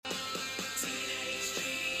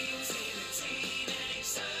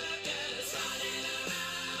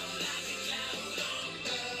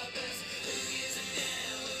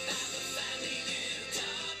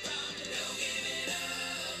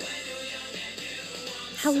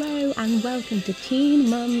Hello and welcome to Teen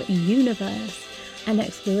Mum Universe, an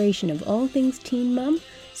exploration of all things teen mum,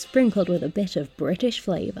 sprinkled with a bit of British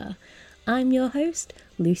flavour. I'm your host,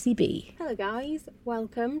 Lucy B. Hello guys,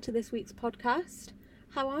 welcome to this week's podcast.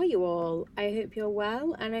 How are you all? I hope you're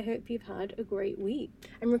well and I hope you've had a great week.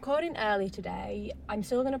 I'm recording early today. I'm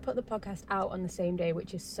still going to put the podcast out on the same day,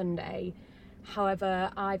 which is Sunday.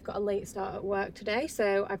 However, I've got a late start at work today,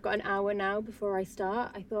 so I've got an hour now before I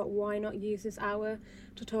start. I thought, why not use this hour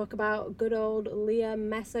to talk about good old Leah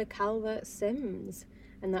Messer Calvert Sims?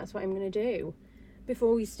 And that's what I'm going to do.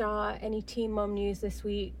 Before we start, any teen mum news this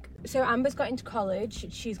week. So Amber's got into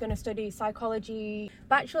college. She's going to study psychology,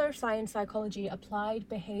 Bachelor of Science Psychology, Applied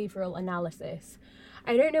Behavioural Analysis.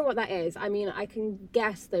 I don't know what that is. I mean, I can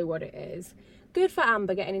guess though what it is. Good for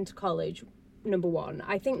Amber getting into college. Number one,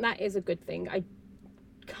 I think that is a good thing. I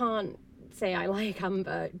can't say I like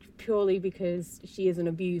Amber purely because she is an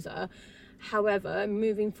abuser. However,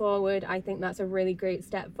 moving forward, I think that's a really great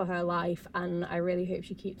step for her life and I really hope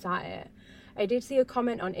she keeps at it. I did see a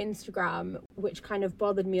comment on Instagram which kind of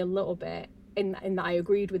bothered me a little bit in that I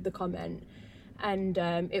agreed with the comment. And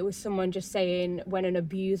it was someone just saying when an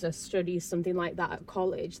abuser studies something like that at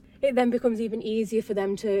college, it then becomes even easier for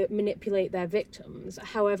them to manipulate their victims.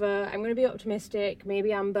 However, I'm going to be optimistic.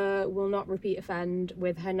 Maybe Amber will not repeat offend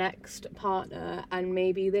with her next partner, and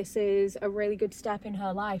maybe this is a really good step in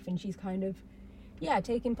her life and she's kind of,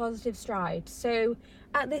 taking positive strides. So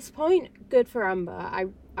at this point, good for Amber.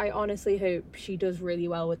 I honestly hope she does really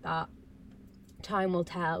well with that. Time will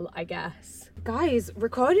tell, I guess. Guys,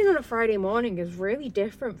 recording on a Friday morning is really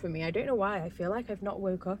different for me. I don't know why. I feel like I've not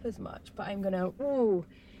woke up as much, but I'm gonna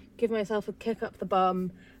give myself a kick up the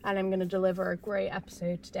bum and I'm gonna deliver a great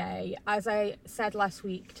episode today. As I said last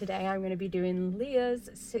week, today I'm gonna be doing Leah's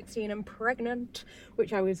 16 and Pregnant,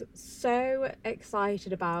 which I was so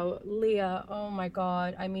excited about. Leah, oh my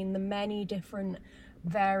god, I mean the many different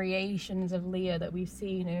variations of Leah that we've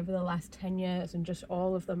seen over the last 10 years and just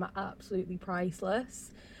all of them are absolutely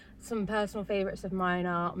priceless. Some personal favourites of mine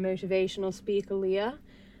are motivational speaker Leah,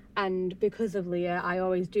 and because of Leah I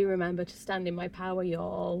always do remember to stand in my power,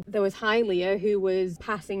 y'all. There was Hi Leah, who was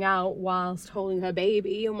passing out whilst holding her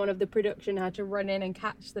baby and one of the production had to run in and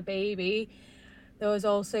catch the baby. There was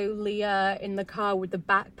also Leah in the car with the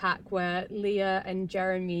backpack where Leah and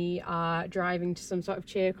Jeremy are driving to some sort of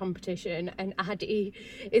cheer competition and Addie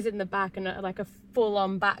is in the back and like a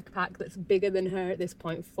full-on backpack that's bigger than her at this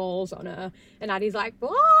point falls on her and Addie's like,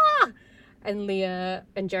 "Ah!" And Leah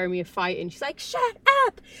and Jeremy are fighting. She's like, "Shut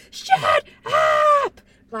up! Shut up!"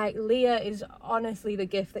 Like, Leah is honestly the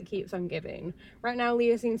gift that keeps on giving. Right now,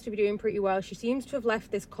 Leah seems to be doing pretty well. She seems to have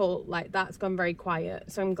left this cult. Like, that's gone very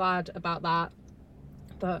quiet. So I'm glad about that.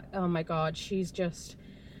 But oh my god, she's just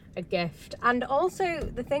a gift. And also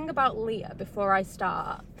the thing about Leah, before I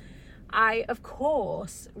start, I of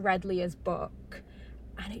course read Leah's book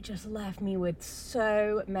and it just left me with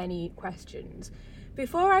so many questions.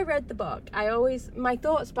 Before I read the book, my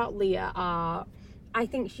thoughts about Leah are, I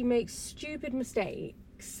think she makes stupid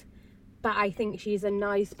mistakes, but I think she's a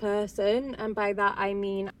nice person, and by that I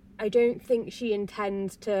mean I don't think she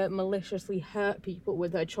intends to maliciously hurt people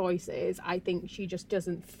with her choices. I think she just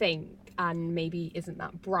doesn't think and maybe isn't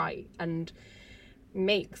that bright and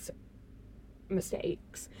makes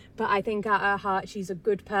mistakes. But I think at her heart she's a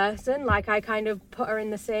good person. Like, I kind of put her in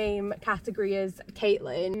the same category as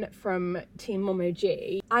Caitlin from Teen Mum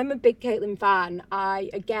OG. I'm a big Caitlin fan. I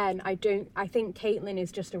think Caitlin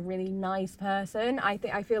is just a really nice person. I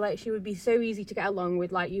feel like she would be so easy to get along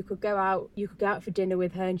with. Like, you could go out for dinner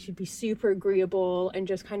with her and she'd be super agreeable and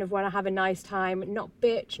just kind of want to have a nice time, not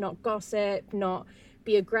bitch, not gossip, not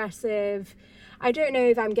be aggressive. I don't know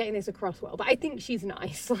if I'm getting this across well, but I think she's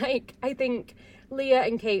nice. Like, I think Leah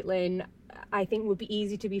and Caitlin, I think, would be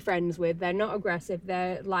easy to be friends with. They're not aggressive.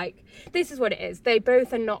 They're like, this is what it is. They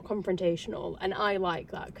both are not confrontational. And I like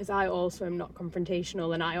that because I also am not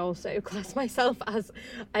confrontational. And I also class myself as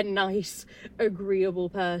a nice, agreeable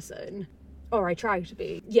person. Or I try to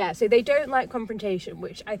be. Yeah, so they don't like confrontation,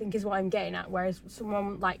 which I think is what I'm getting at, whereas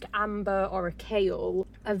someone like Amber or a Kale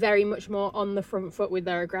are very much more on the front foot with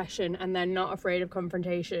their aggression and they're not afraid of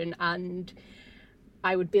confrontation, and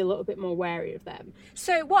I would be a little bit more wary of them.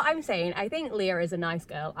 So what I'm saying, I think Leah is a nice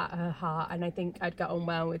girl at her heart and I think I'd get on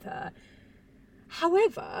well with her.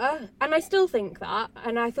 However, and I still think that,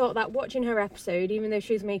 and I thought that watching her episode, even though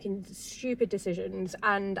she was making stupid decisions,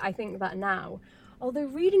 and I think that now, although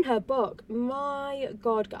reading her book, my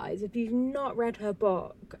god guys, if you've not read her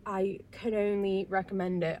book, I can only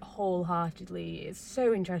recommend it wholeheartedly. It's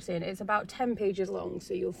so interesting. It's about 10 pages long,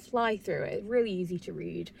 so you'll fly through it. It's really easy to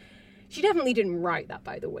read. She definitely didn't write that,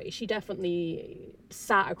 by the way. She definitely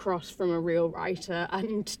sat across from a real writer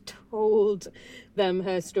and told them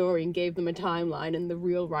her story and gave them a timeline, and the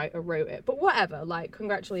real writer wrote it. But whatever, like,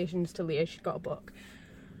 congratulations to Leah, she's got a book.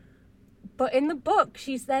 But in the book,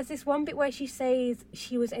 there's this one bit where she says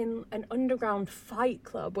she was in an underground fight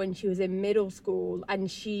club when she was in middle school,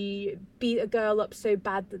 and she beat a girl up so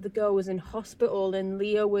bad that the girl was in hospital, and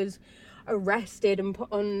Leah was arrested and put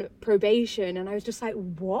on probation. And I was just like,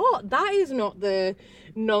 what? That is not the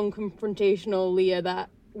non-confrontational Leah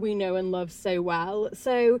that we know and love so well.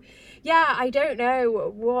 So yeah, I don't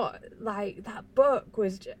know what, like, that book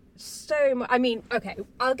was just so much. I mean, okay,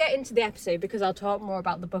 I'll get into the episode because I'll talk more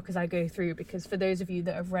about the book as I go through, because for those of you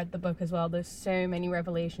that have read the book as well, there's so many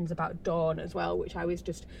revelations about Dawn as well, which I was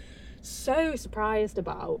just so surprised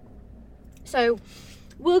about. So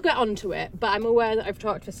we'll get onto it, but I'm aware that I've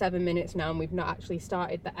talked for 7 minutes now and we've not actually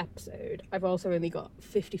started the episode. I've also only got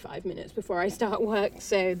 55 minutes before I start work,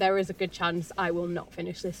 so there is a good chance I will not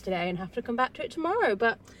finish this today and have to come back to it tomorrow,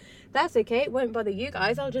 but that's okay, it won't bother you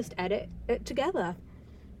guys, I'll just edit it together.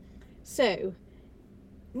 So,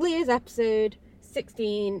 Leah's episode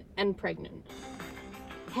 16 and pregnant.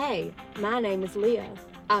 Hey, my name is Leah.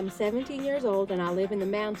 I'm 17 years old and I live in the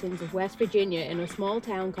mountains of West Virginia in a small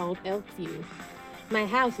town called Elkview. My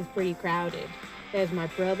house is pretty crowded. There's my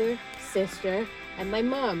brother, sister, and my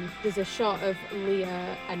mum. There's a shot of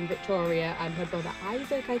Leah and Victoria and her brother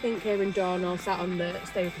Isaac, I think, here, and Dawn all sat on the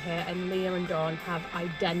sofa here, and Leah and Dawn have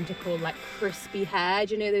identical, like, crispy hair.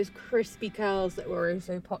 Do you know those crispy curls that were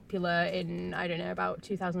so popular in, I don't know, about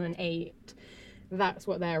 2008? That's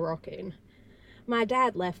what they're rocking. My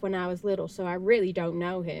dad left when I was little, so I really don't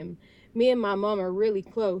know him. Me and my mum are really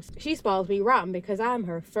close. She spoils me rotten because I'm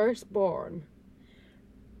her firstborn.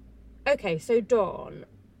 Okay, so Dawn,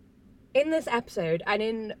 in this episode and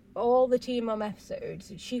in all the Teen Mum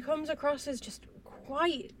episodes, she comes across as just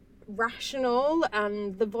quite rational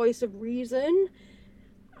and the voice of reason.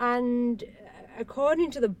 And according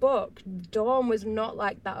to the book, Dawn was not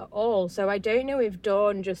like that at all. So I don't know if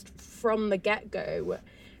Dawn just from the get-go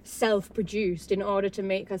self-produced in order to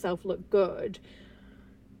make herself look good.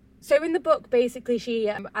 So in the book, basically, she,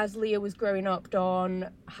 as Leah was growing up,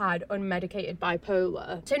 Dawn had unmedicated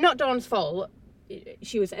bipolar. So not Dawn's fault,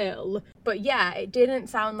 she was ill. But yeah, it didn't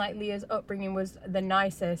sound like Leah's upbringing was the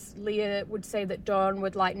nicest. Leah would say that Dawn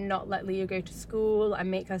would, like, not let Leah go to school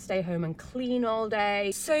and make her stay home and clean all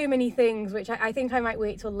day. So many things, which I think I might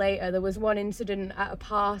wait till later. There was one incident at a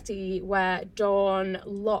party where Dawn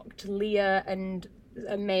locked Leah and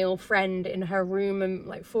a male friend in her room and,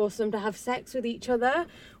 like, forced them to have sex with each other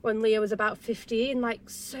when Leah was about 15. Like,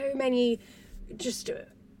 so many just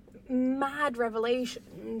mad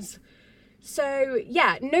revelations. So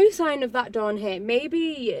yeah, no sign of that Dawn here.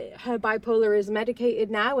 Maybe her bipolar is medicated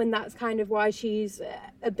now and that's kind of why she's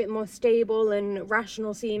a bit more stable and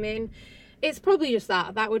rational seeming. It's probably just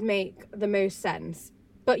that would make the most sense.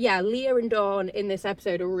 But yeah, Leah and Dawn in this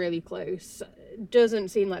episode are really close. Doesn't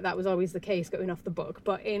seem like that was always the case going off the book,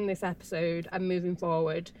 but in this episode and moving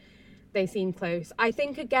forward, they seem close. I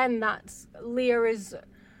think, again, that's Leah is,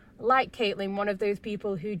 like Caitlin, one of those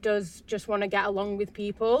people who does just want to get along with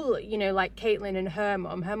people, you know, like Caitlin and her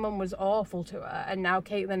mum. Her mum was awful to her, and now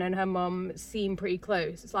Caitlin and her mum seem pretty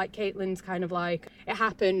close. It's like Caitlin's kind of like, it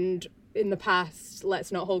happened in the past,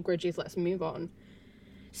 let's not hold grudges, let's move on.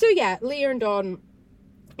 So yeah, Leah and Dawn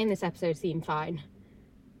in this episode seem fine.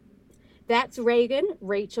 That's Reagan,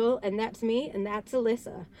 Rachel, and that's me, and that's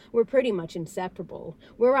Alyssa. We're pretty much inseparable.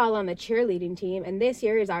 We're all on the cheerleading team, and this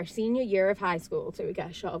year is our senior year of high school, so we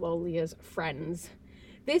get a shot of all Leah's friends.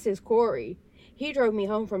 This is Corey. He drove me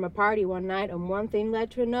home from a party one night, and one thing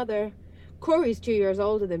led to another. Corey's 2 years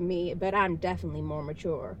older than me, but I'm definitely more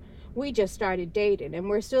mature. We just started dating, and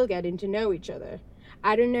we're still getting to know each other.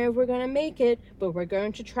 I don't know if we're gonna make it, but we're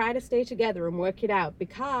going to try to stay together and work it out,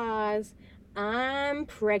 because I'm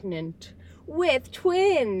pregnant with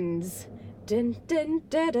twins. Dun, dun,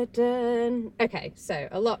 dun, dun, dun. Okay, so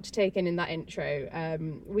a lot to take in that intro.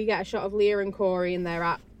 We get a shot of Leah and Corey, and they're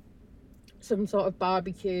at some sort of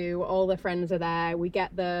barbecue. All their friends are there. We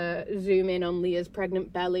get the zoom in on Leah's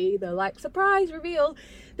pregnant belly. They're like, surprise reveal.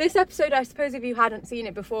 This episode, I suppose if you hadn't seen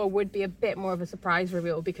it before, would be a bit more of a surprise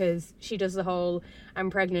reveal, because she does the whole I'm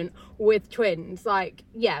pregnant with twins. Like,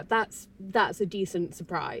 yeah, that's a decent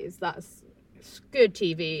surprise. That's good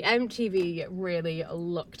TV. MTV really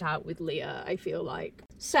looked out with Leah, I feel like.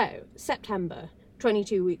 So, September,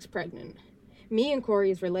 22 weeks pregnant. Me and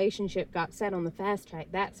Corey's relationship got set on the fast track,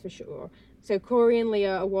 that's for sure. So Corey and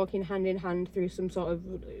Leah are walking hand in hand through some sort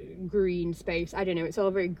of green space. I don't know, it's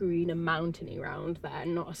all very green and mountainy around there,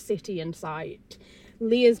 not a city in sight.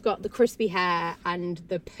 Leah's got the crispy hair and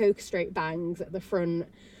the poke straight bangs at the front.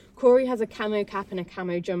 Corey has a camo cap and a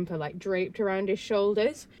camo jumper like draped around his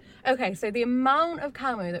shoulders. Okay, so the amount of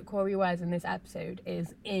camo that Corey wears in this episode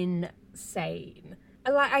is insane.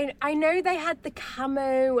 Like, I know they had the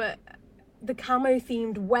camo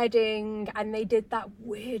themed wedding, and they did that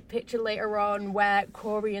weird picture later on where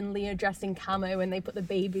Corey and Leah dressed in camo and they put the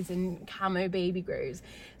babies in camo baby grows.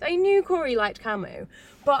 So I knew Corey liked camo,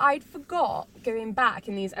 but I'd forgot, going back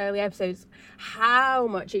in these early episodes, how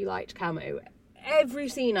much he liked camo. Every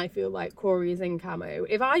scene I feel like Corey is in camo.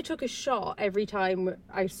 If I took a shot every time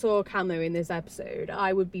I saw camo in this episode,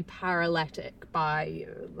 I would be paralytic by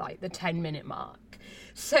like the 10-minute mark.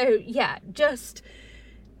 So yeah, just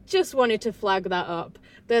wanted to flag that up.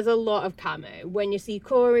 There's a lot of camo. When you see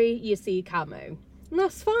Corey, you see camo. And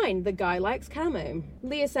that's fine, the guy likes camo.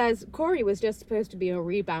 Leah says, Corey was just supposed to be a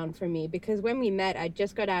rebound for me because when we met, I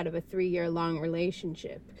just got out of a 3-year-long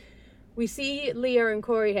relationship. We see Leah and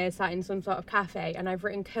Corey here sat in some sort of cafe, and I've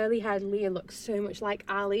written curly-haired Leah looks so much like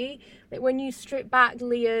Ali. Like when you strip back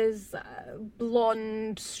Leah's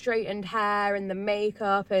blonde, straightened hair and the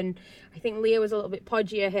makeup, and I think Leah was a little bit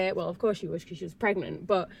podgier here. Well, of course she was because she was pregnant,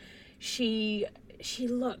 but she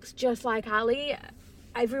looks just like Ali.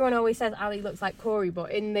 Everyone always says Ali looks like Corey,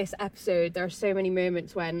 but in this episode there are so many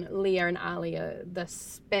moments when Leah and Ali are the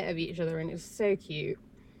spit of each other, and it's so cute.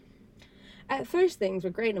 At first things were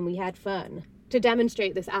great and we had fun. To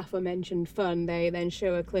demonstrate this aforementioned fun, they then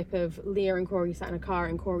show a clip of Leah and Corey sat in a car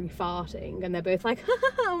and Corey farting, and they're both like,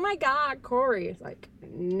 oh my god, Corey. It's like,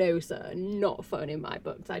 no sir, not fun in my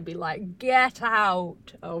books. I'd be like, get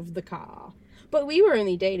out of the car. But we were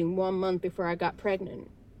only dating 1 month before I got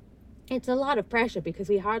pregnant. It's a lot of pressure because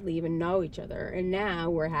we hardly even know each other, and now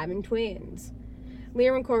we're having twins.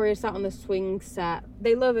 Leah and Corey are sat on the swing set.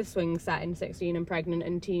 They love a swing set in 16 and Pregnant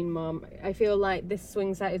and Teen Mum. I feel like this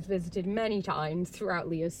swing set is visited many times throughout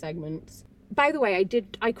Leah's segments. By the way,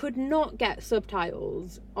 I could not get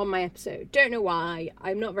subtitles on my episode. Don't know why.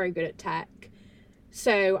 I'm not very good at tech.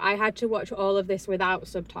 So I had to watch all of this without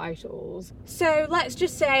subtitles. So let's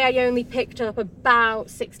just say I only picked up about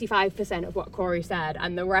 65% of what Corey said,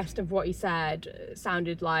 and the rest of what he said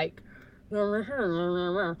sounded like... So I've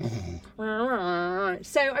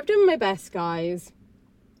done my best, guys.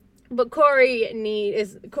 But Corey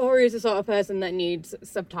is the sort of person that needs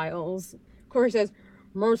subtitles. Corey says,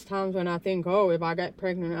 most times when I think, oh, if I get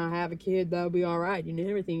pregnant and I have a kid, that'll be alright. You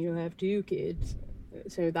never think you'll have 2 kids.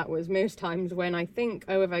 So that was most times when I think,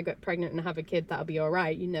 oh, if I get pregnant and have a kid, that'll be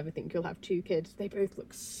alright. You never think you'll have 2 kids. They both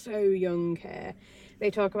look so young here. They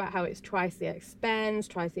talk about how it's twice the expense,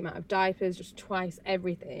 twice the amount of diapers, just twice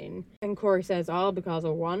everything. And Corey says, all because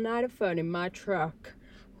of one night of fun in my truck.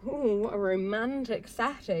 Ooh, what a romantic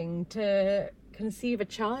setting to conceive a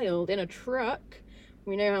child in a truck.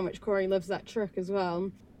 We know how much Corey loves that truck as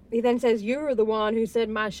well. He then says, you were the one who said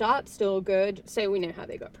my shot's still good. So we know how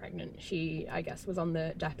they got pregnant. She, I guess, was on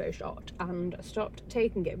the depot shot and stopped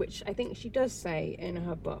taking it, which I think she does say in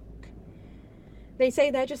her book. They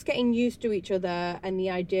say they're just getting used to each other and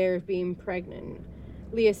the idea of being pregnant.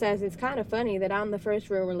 Leah says, it's kind of funny that I'm the first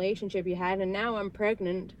real relationship you had and now I'm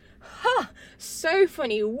pregnant. Ha! So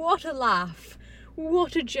funny. What a laugh.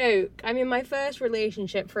 What a joke. I'm in my first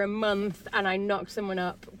relationship for a month and I knocked someone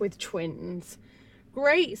up with twins.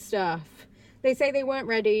 Great stuff. They say they weren't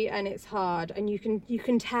ready and it's hard, and you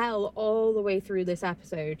can tell all the way through this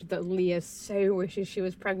episode that Leah so wishes she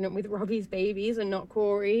was pregnant with Robbie's babies and not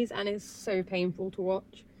Corey's, and it's so painful to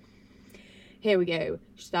watch. Here we go.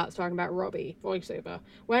 She starts talking about Robbie. Voiceover.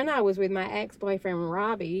 When I was with my ex-boyfriend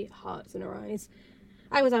Robbie, hearts in her eyes,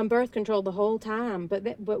 I was on birth control the whole time,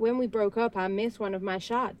 but when we broke up, I missed one of my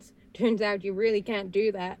shots. Turns out you really can't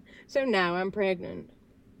do that, so now I'm pregnant.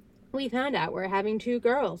 We found out we're having 2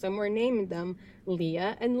 girls, and we're naming them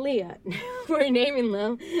Leah and Leah. We're naming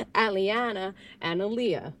them Aliana and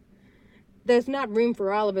Aaliyah. There's not room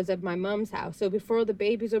for all of us at my mum's house, so before the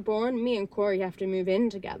babies are born, me and Corey have to move in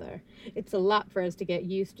together. It's a lot for us to get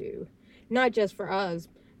used to. Not just for us,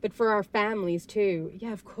 but for our families too.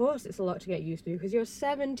 Yeah, of course it's a lot to get used to, because you're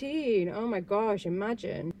 17. Oh my gosh,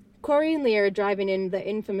 imagine. Corey and Leah are driving in the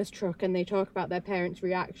infamous truck and they talk about their parents'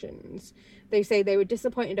 reactions. They say they were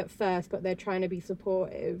disappointed at first, but they're trying to be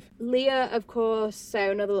supportive. Leah, of course,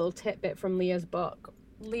 so another little tidbit from Leah's book.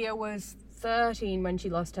 Leah was 13 when she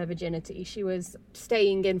lost her virginity. She was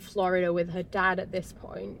staying in Florida with her dad at this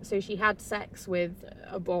point. So she had sex with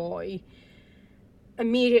a boy,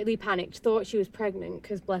 immediately panicked, thought she was pregnant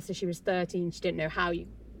because, bless her, she was 13. She didn't know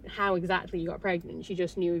how exactly you got pregnant. She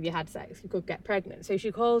just knew if you had sex you could get pregnant. So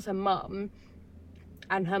she calls her mum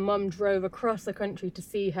and her mum drove across the country to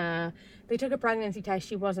see her. They took a pregnancy test.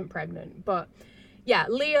 She wasn't pregnant, but yeah,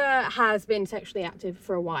 Leah has been sexually active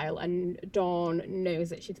for a while, and Dawn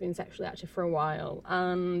knows that she's been sexually active for a while,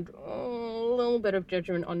 and a little bit of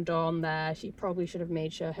judgment on Dawn there. She probably should have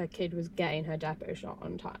made sure her kid was getting her depot shot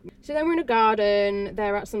on time. So then we're in a garden.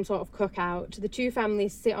 They're at some sort of cookout. The two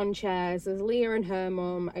families sit on chairs. There's Leah and her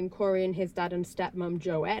mum, and Corey and his dad and stepmom,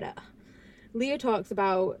 Joetta. Leah talks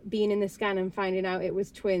about being in the scan and finding out it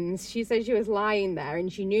was twins. She said she was lying there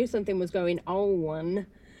and she knew something was going on,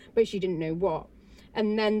 but she didn't know what.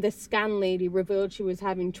 And then the scan lady revealed she was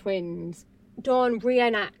having twins. Dawn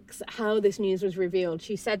reenacts how this news was revealed.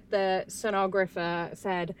 She said the sonographer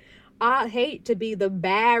said, "I hate to be the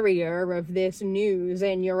barrier of this news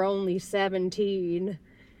and you're only 17.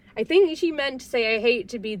 I think she meant to say, "I hate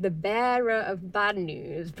to be the bearer of bad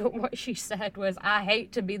news," but what she said was, "I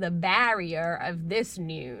hate to be the barrier of this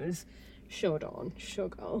news." Sure, Dawn, sure,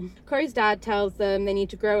 girl. Corey's dad tells them they need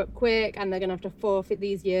to grow up quick and they're going to have to forfeit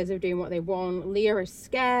these years of doing what they want. Leah is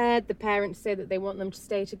scared. The parents say that they want them to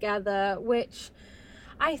stay together, which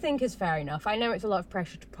I think is fair enough. I know it's a lot of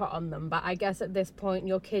pressure to put on them, but I guess at this point,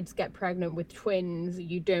 your kids get pregnant with twins.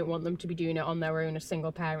 You don't want them to be doing it on their own as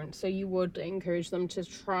single parents, so you would encourage them to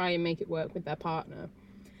try and make it work with their partner.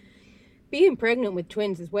 Being pregnant with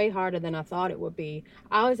twins is way harder than I thought it would be.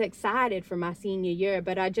 I was excited for my senior year,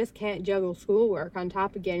 but I just can't juggle schoolwork on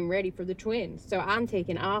top of getting ready for the twins, so I'm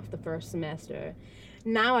taking off the first semester.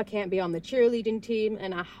 Now I can't be on the cheerleading team,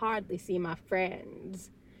 and I hardly see my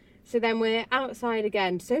friends. So then we're outside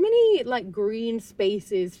again. So many like green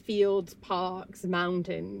spaces, fields, parks,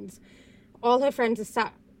 mountains. All her friends are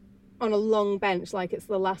sat on a long bench like it's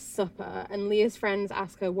the Last Supper, and Leah's friends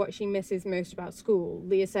ask her what she misses most about school.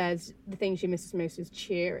 Leah says the thing she misses most is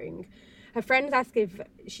cheering. Her friends ask if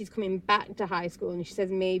she's coming back to high school, and she says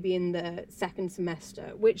maybe in the second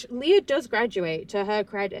semester, which Leah does graduate, to her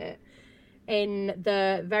credit. In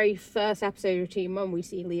the very first episode of Teen Mum, we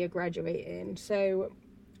see Leah graduating, so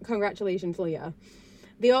congratulations, Leah.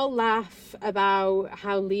 They all laugh about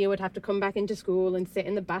how Leah would have to come back into school and sit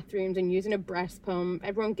in the bathrooms and using a breast pump.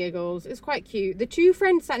 Everyone giggles. It's quite cute. The two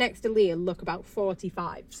friends sat next to Leah look about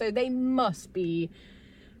 45, so they must be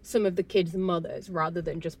some of the kids' mothers rather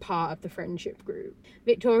than just part of the friendship group.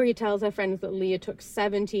 Victoria tells her friends that Leah took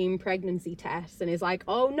 17 pregnancy tests and is like,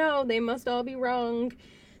 "Oh no, they must all be wrong."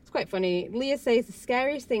 It's quite funny. Leah says the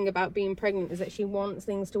scariest thing about being pregnant is that she wants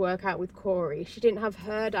things to work out with Corey. She didn't have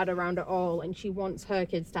her dad around at all, and she wants her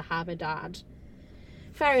kids to have a dad.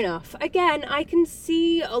 Fair enough. Again, I can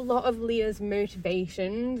see a lot of Leah's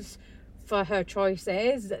motivations for her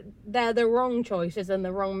choices. They're the wrong choices and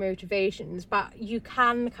the wrong motivations, but you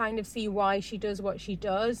can kind of see why she does what she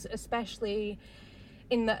does, especially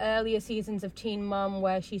in the earlier seasons of Teen Mum,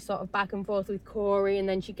 where she's sort of back and forth with Corey, and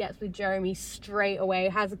then she gets with Jeremy straight away,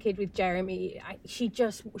 has a kid with Jeremy. She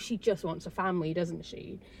just wants a family, doesn't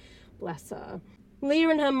she? Bless her. Leah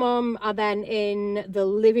and her mum are then in the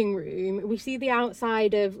living room. We see the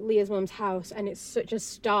outside of Leah's mum's house, and it's such a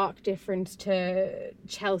stark difference to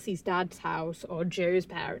Chelsea's dad's house or Joe's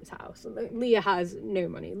parents' house. Leah has no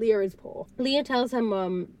money. Leah is poor. Leah tells her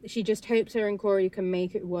mum she just hopes her and Corey can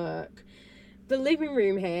make it work. The living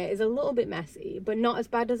room here is a little bit messy, but not as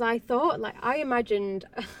bad as I thought. Like, I imagined,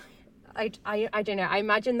 I don't know, I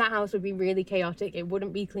imagined that house would be really chaotic. It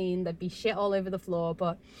wouldn't be clean. There'd be shit all over the floor,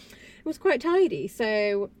 but it was quite tidy.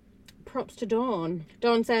 So props to Dawn.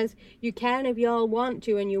 Dawn says, "You can if you all want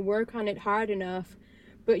to and you work on it hard enough,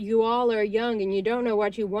 but you all are young and you don't know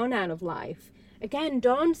what you want out of life." Again,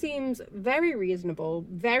 Dawn seems very reasonable,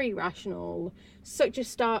 very rational. Such a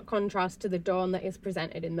stark contrast to the Dawn that is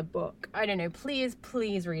presented in the book. I don't know, please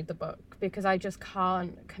read the book, because I just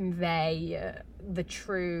can't convey the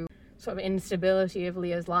true sort of instability of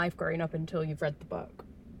Leah's life growing up until you've read the book.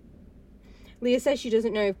 Leah says she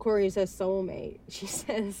doesn't know if Corey is her soulmate. She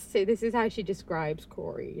says, so this is how she describes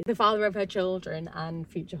Corey, the father of her children and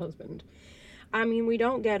future husband. "I mean, we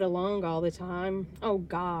don't get along all the time. Oh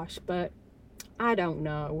gosh, but I don't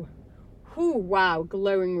know." Whew, wow,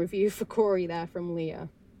 glowing review for Corey there from Leah.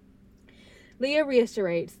 Leah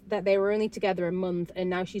reiterates that they were only together a month and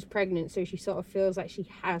now she's pregnant, so she sort of feels like she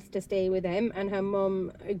has to stay with him, and her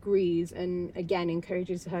mum agrees and again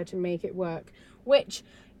encourages her to make it work. Which,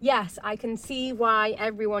 yes, I can see why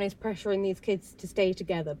everyone is pressuring these kids to stay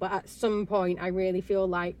together, but at some point I really feel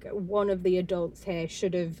like one of the adults here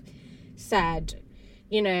should have said,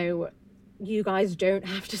 you know, you guys don't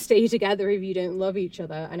have to stay together if you don't love each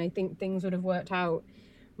other, and I think things would have worked out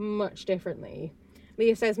much differently.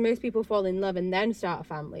 Leah says most people fall in love and then start a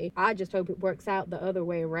family. I just hope it works out the other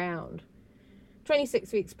way around.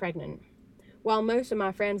 26 weeks pregnant. While most of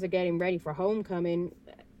my friends are getting ready for homecoming,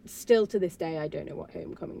 still to this day, I don't know what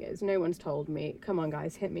homecoming is. No one's told me. Come on,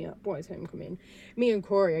 guys, hit me up. What is homecoming? Me and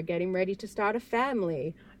Corey are getting ready to start a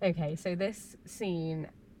family. Okay, so this scene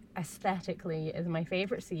aesthetically is my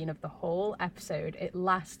favorite scene of the whole episode. It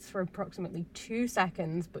lasts for approximately 2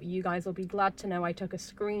 seconds, but you guys will be glad to know I took a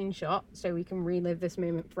screenshot so we can relive this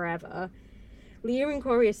moment forever. Leah and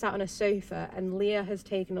Corey are sat on a sofa, and Leah has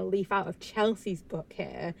taken a leaf out of Chelsea's book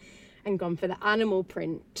here and gone for the animal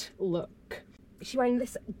print look. She's wearing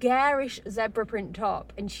this garish zebra print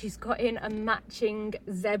top, and she's got in a matching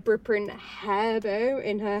zebra print hair bow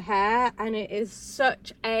in her hair, and it is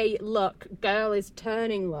such a look. Girl is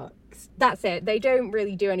turning looks. That's it. They don't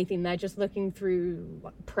really do anything. They're just looking through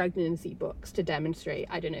pregnancy books to demonstrate,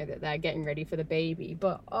 I don't know, that they're getting ready for the baby.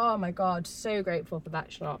 But oh my god, so grateful for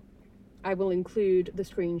that shot. I will include the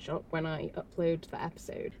screenshot when I upload the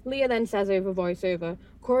episode. Leah then says over voiceover,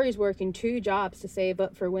 Corey's working 2 jobs to save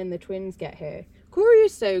up for when the twins get here. Corey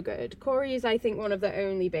is so good. Corey is, I think, one of the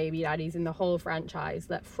only baby daddies in the whole franchise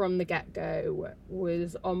that from the get-go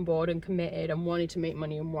was on board and committed and wanted to make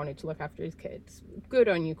money and wanted to look after his kids. Good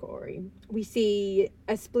on you, Corey. We see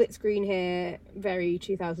a split screen here, very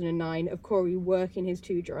 2009, of Corey working his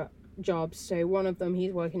 2 jobs. So one of them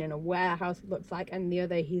he's working in a warehouse, it looks like, and the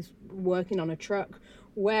other he's working on a truck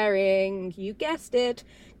wearing, you guessed it,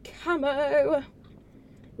 camo.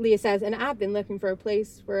 Leah says, and I've been looking for a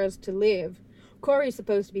place for us to live. Corey's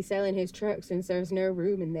supposed to be selling his truck since there's no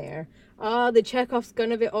room in there. The Chekhov's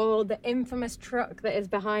gun of it all, the infamous truck that is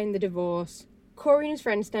behind the divorce. Corey and his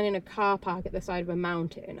friend stand in a car park at the side of a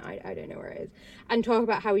mountain, I don't know where it is, and talk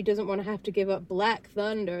about how he doesn't want to have to give up Black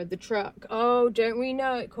Thunder, the truck. Oh, don't we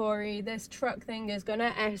know it, Corey? This truck thing is going to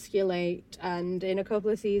escalate, and in a couple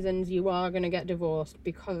of seasons you are going to get divorced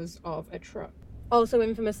because of a truck. Also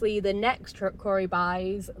infamously, the next truck Corey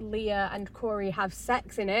buys, Leah and Corey have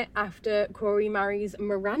sex in it after Corey marries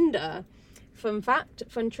Miranda. Fun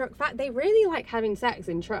truck fact, they really like having sex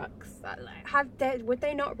in trucks. Would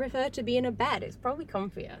they not prefer to be in a bed? It's probably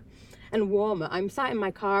comfier and warmer. I'm sat in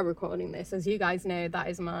my car recording this. As you guys know, that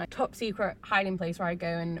is my top secret hiding place where I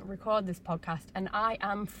go and record this podcast, and I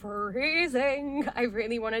am freezing. I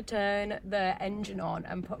really want to turn the engine on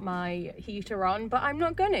and put my heater on, but I'm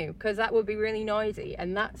not going to, because that would be really noisy,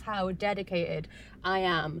 and that's how dedicated I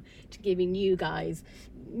am to giving you guys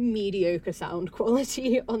mediocre sound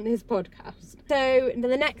quality on this podcast. So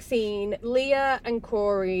the next scene, Leah and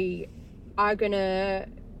Corey are gonna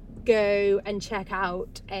go and check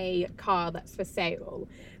out a car that's for sale.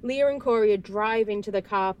 Leah and Corey are driving to the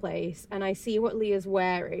car place, and I see what Leah's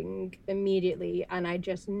wearing immediately, and I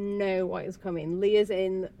just know what is coming. Leah's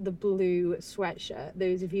in the blue sweatshirt.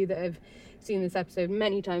 Those of you that have seen this episode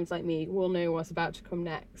many times like me will know what's about to come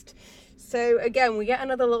next. So again, we get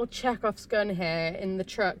another little Chekhov's gun here in the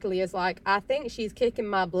truck. Leah's like, I think she's kicking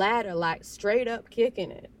my bladder, like straight up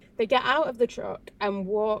kicking it. They get out of the truck and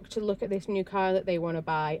walk to look at this new car that they want to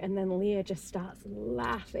buy, and then Leah just starts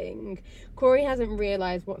laughing. Corey hasn't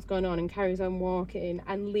realised what's going on and carries on walking,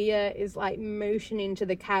 and Leah is like motioning to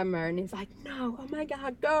the camera and is like, no, oh my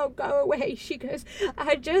god, go away. She goes,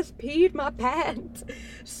 I just peed my pants.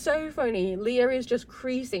 So funny. Leah is just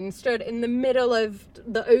creasing, stood in the middle of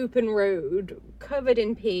the open road, covered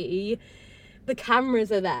in pee. The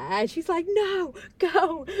cameras are there. She's like, no,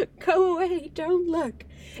 go away, don't look.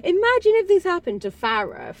 Imagine if this happened to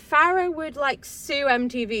Farrah. Farrah would like sue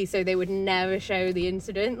MTV so they would never show the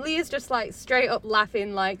incident. Leah's just like straight up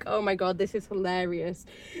laughing like, oh my god, this is hilarious.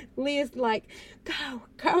 Leah's like,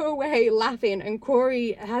 go away, laughing, and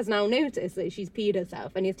Corey has now noticed that she's peed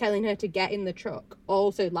herself and he's telling her to get in the truck,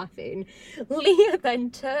 also laughing. Leah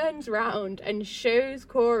then turns round and shows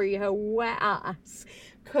Corey her wet ass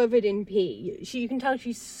covered in pee. You can tell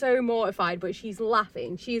she's so mortified, but she's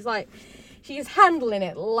laughing. She's handling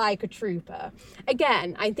it like a trooper.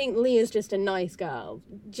 Again, I think Leah's just a nice girl.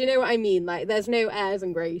 Do you know what I mean? Like, there's no airs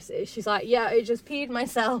and graces. She's like, yeah, I just peed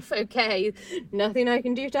myself, okay. Nothing I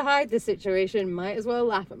can do to hide the situation. Might as well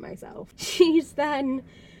laugh at myself. She's then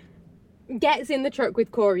gets in the truck with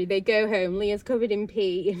Corey. They go home. Leah's covered in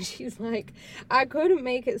pee, and she's like, I couldn't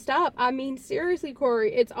make it stop. I mean, seriously,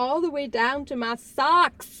 Corey, it's all the way down to my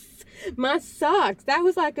socks. My socks. That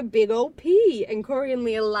was like a big old pee. And Corey and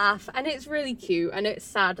Leah laugh, and it's really cute, and it's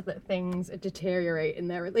sad that things deteriorate in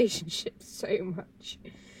their relationship so much.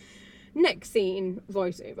 Next scene,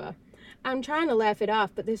 voiceover. I'm trying to laugh it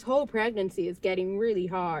off, but this whole pregnancy is getting really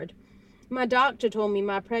hard. My doctor told me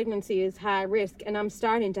my pregnancy is high risk, and I'm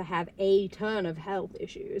starting to have a ton of health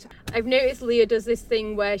issues. I've noticed Leah does this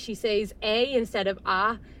thing where she says a instead of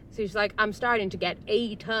ah So she's like, I'm starting to get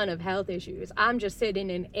a ton of health issues. I'm just sitting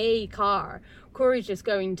in a car. Corey's just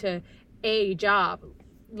going to a job.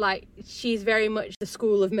 Like, she's very much the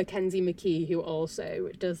school of Mackenzie McKee, who also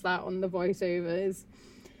does that on the voiceovers.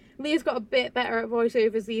 Leah's got a bit better at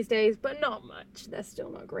voiceovers these days, but not much. They're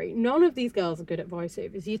still not great. None of these girls are good at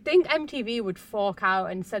voiceovers. You'd think MTV would fork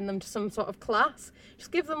out and send them to some sort of class.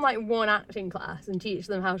 Just give them like one acting class and teach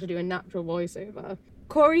them how to do a natural voiceover.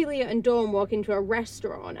 Corey, Leah and Dawn walk into a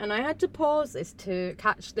restaurant, and I had to pause this to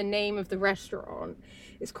catch the name of the restaurant.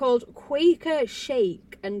 It's called Quaker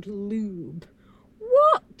Shake and Lube.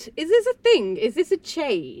 What? Is this a thing? Is this a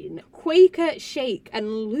chain? Quaker Shake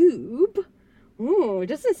and Lube? Ooh, it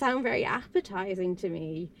doesn't sound very appetizing to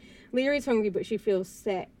me. Leah is hungry, but she feels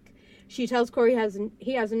sick. She tells Corey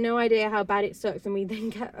he has no idea how bad it sucks, and we then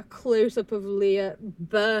get a close-up of Leah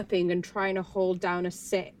burping and trying to hold down a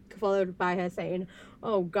sick, followed by her saying,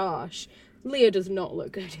 oh gosh. Leah does not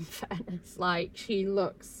look good, in fairness. Like, she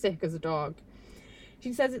looks sick as a dog.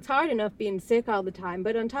 She says it's hard enough being sick all the time,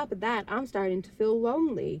 but on top of that, I'm starting to feel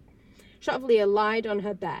lonely. Shot of Leah lied on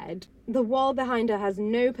her bed. The wall behind her has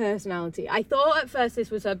no personality. I thought at first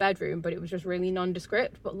this was her bedroom, but it was just really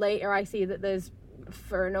nondescript. But later I see that there's,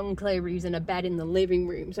 for an unclear reason, a bed in the living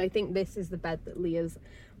room. So I think this is the bed that Leah's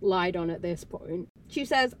lied on at this point. She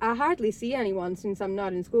says, I hardly see anyone since I'm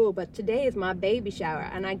not in school, but today is my baby shower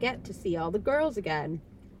and I get to see all the girls again.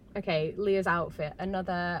 Okay, Leah's outfit.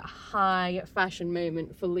 Another high fashion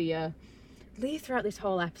moment for Leah. Leah throughout this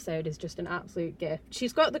whole episode is just an absolute gift.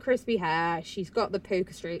 She's got the crispy hair, she's got the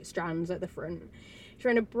poker straight strands at the front. She's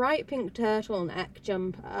wearing a bright pink turtleneck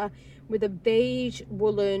jumper with a beige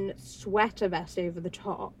woolen sweater vest over the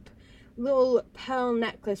top, little pearl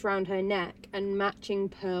necklace around her neck, and matching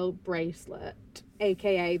pearl bracelet,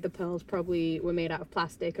 aka the pearls probably were made out of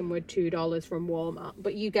plastic and were $2 from Walmart,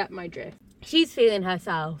 but you get my drift. She's feeling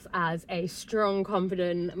herself as a strong,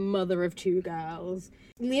 confident mother of two girls.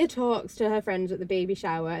 Leah talks to her friends at the baby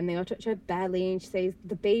shower and they all touch her belly, and she says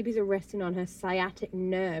the babies are resting on her sciatic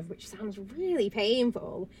nerve, which sounds really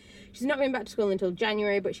painful. She's not going back to school until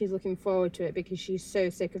January, but she's looking forward to it because she's so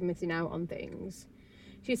sick of missing out on things.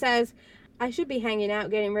 She says, I should be hanging out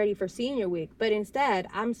getting ready for senior week, but instead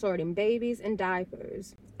I'm sorting babies and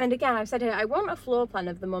diapers. And again, I've said here, I want a floor plan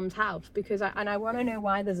of the mum's house because I want to know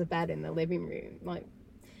why there's a bed in the living room. Like,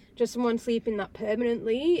 just someone sleeping that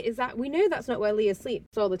permanently? Is that, we know that's not where Leah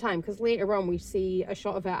sleeps all the time, because later on we see a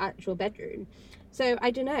shot of her actual bedroom. So I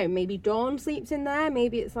don't know, maybe Dawn sleeps in there,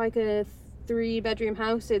 maybe it's like a 3-bedroom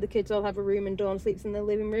house so the kids all have a room and Dawn sleeps in the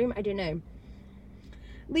living room. I don't know.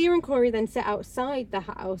 Leah and Corey then sit outside the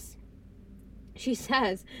house. She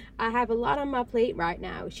says, I have a lot on my plate right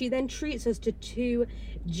now. She then treats us to 2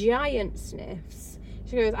 giant sniffs.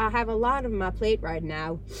 She goes, I have a lot on my plate right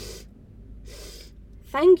now.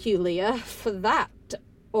 Thank you, Leah, for that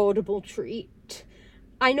audible treat.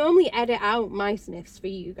 I normally edit out my sniffs for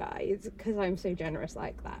you guys because I'm so generous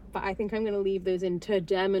like that. But I think I'm going to leave those in to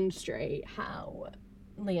demonstrate how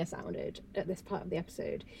Leah sounded at this part of the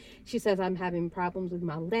episode. She says, I'm having problems with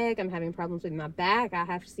my leg, I'm having problems with my back, I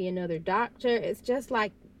have to see another doctor. It's just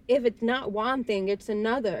like, if it's not one thing, it's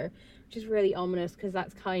another, which is really ominous because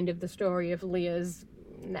that's kind of the story of Leah's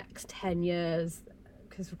next 10 years,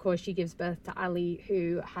 because of course she gives birth to Ali,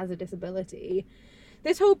 who has a disability.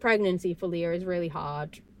 This whole pregnancy for Leah is really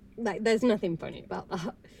hard. Like, there's nothing funny about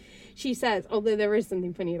that. She says, although there is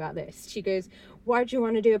something funny about this, she goes, what do you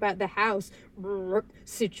want to do about the house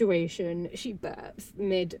situation? She burps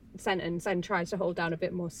mid-sentence and tries to hold down a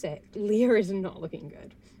bit more sick. Leah is not looking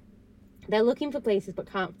good. They're looking for places but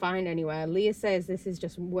can't find anywhere. Leah says this is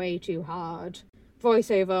just way too hard.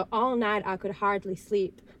 Voiceover, all night I could hardly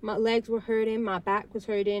sleep. My legs were hurting, my back was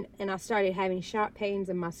hurting, and I started having sharp pains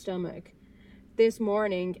in my stomach. This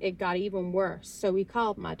morning it got even worse, so we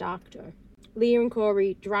called my doctor. Leah and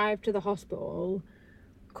Corey drive to the hospital.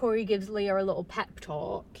 Corey gives Leah a little pep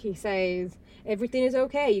talk. He says, everything is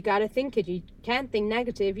okay, you gotta think it, you can't think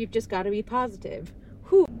negative, you've just gotta be positive.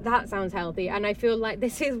 Whew, that sounds healthy, and I feel like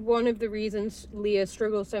this is one of the reasons Leah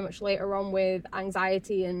struggles so much later on with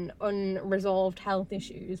anxiety and unresolved health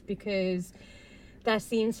issues, because there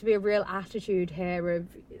seems to be a real attitude here of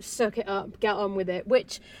suck it up, get on with it,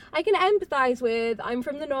 which I can empathise with. I'm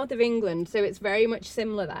from the north of England, so it's very much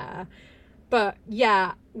similar there. But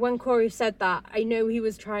yeah, when Corey said that, I know he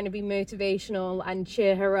was trying to be motivational and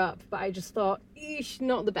cheer her up, but I just thought, eesh,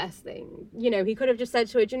 not the best thing. You know, he could have just said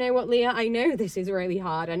to her, do you know what, Leah, I know this is really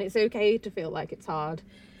hard and it's okay to feel like it's hard.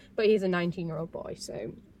 But he's a 19-year-old boy,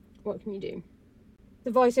 so what can you do?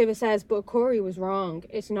 The voiceover says, but Corey was wrong.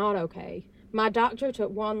 It's not okay. My doctor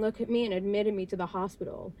took one look at me and admitted me to the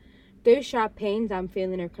hospital. Those sharp pains I'm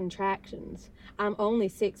feeling are contractions. I'm only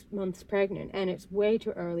 6 months pregnant and it's way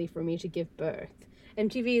too early for me to give birth.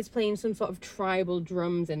 MTV is playing some sort of tribal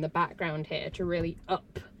drums in the background here to really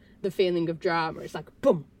up the feeling of drama. It's like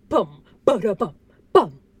boom, boom, ba-da-bum,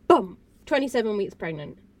 bum, bum. 27 weeks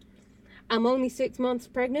pregnant. I'm only 6 months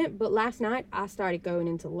pregnant, but last night I started going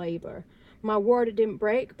into labor. My water didn't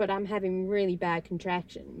break, but I'm having really bad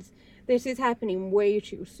contractions. This is happening way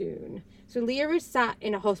too soon. So Leah is sat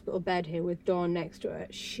in a hospital bed here with Dawn next to her.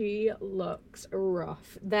 She looks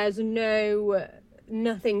rough. There's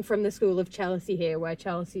nothing from the school of Chelsea here where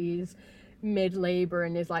Chelsea's mid-labor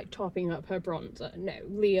and is like topping up her bronzer. No,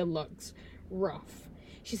 Leah looks rough.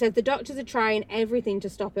 She says the doctors are trying everything to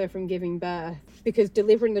stop her from giving birth because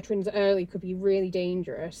delivering the twins early could be really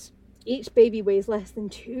dangerous. Each baby weighs less than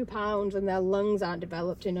 2 pounds and their lungs aren't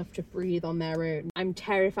developed enough to breathe on their own. I'm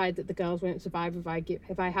terrified that the girls won't survive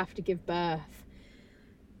if I have to give birth.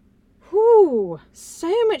 Whew,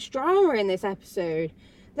 so much drama in this episode.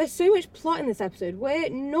 There's so much plot in this episode. We're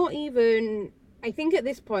not even... I think at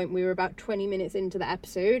this point we were about 20 minutes into the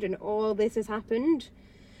episode and all this has happened.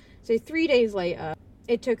 So 3 days later,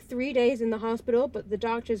 it took 3 days in the hospital, but the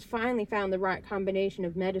doctors finally found the right combination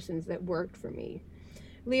of medicines that worked for me.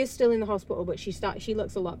 Leah's still in the hospital, but she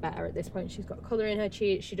looks a lot better at this point. She's got colour in her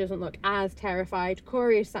cheeks. She doesn't look as terrified.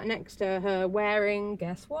 Corey is sat next to her wearing,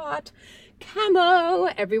 guess what? Camo!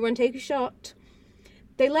 Everyone take a shot.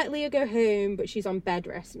 They let Leah go home, but she's on bed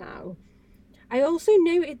rest now. I also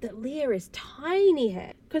noted that Leah is tiny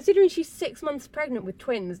here. Considering she's 6 months pregnant with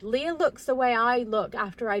twins, Leah looks the way I look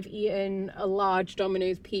after I've eaten a large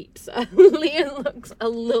Domino's pizza. Leah looks a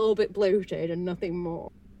little bit bloated and nothing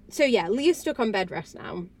more. So yeah, Leah's stuck on bed rest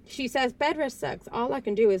now. She says, bed rest sucks. All I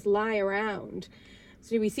can do is lie around.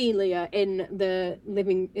 So we see Leah in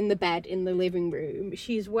the bed in the living room.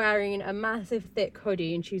 She's wearing a massive thick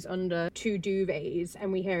hoodie and she's under 2 duvets.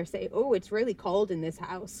 And we hear her say, oh, it's really cold in this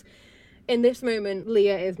house. In this moment,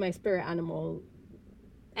 Leah is my spirit animal.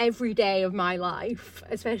 Every day of my life,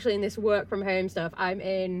 especially in this work from home stuff, I'm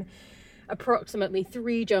in approximately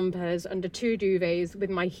 3 jumpers under 2 duvets with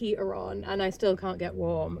my heater on and I still can't get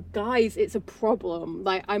warm. Guys, it's a problem.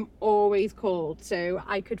 Like, I'm always cold. So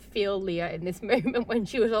I could feel Leah in this moment when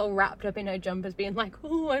she was all wrapped up in her jumpers being like,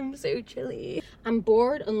 oh, I'm so chilly. I'm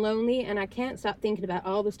bored and lonely and I can't stop thinking about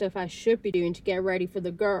all the stuff I should be doing to get ready for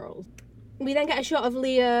the girls. We then get a shot of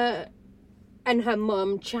Leah and her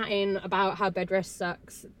mum chatting about how bed rest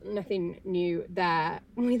sucks. Nothing new there.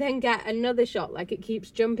 We then get another shot, like it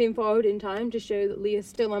keeps jumping forward in time to show that Leah's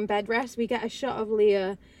still on bed rest. We get a shot of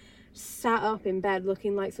Leah sat up in bed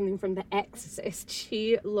looking like something from The Exorcist.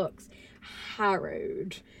 She looks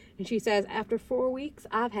harrowed. And she says, after 4 weeks,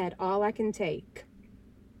 I've had all I can take.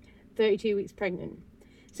 32 weeks pregnant.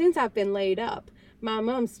 Since I've been laid up, my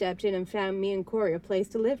mum stepped in and found me and Corey a place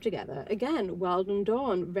to live together. Again, Wild and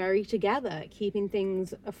Dawn, very together, keeping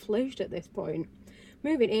things afloat at this point.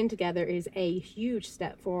 Moving in together is a huge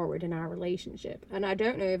step forward in our relationship, and I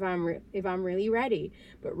don't know if I'm really ready,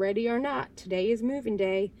 but ready or not, today is moving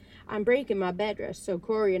day. I'm breaking my bed rest so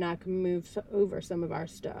Corey and I can move over some of our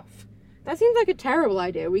stuff. That seems like a terrible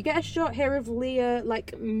idea. We get a shot here of Leah,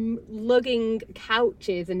 like, lugging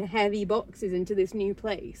couches and heavy boxes into this new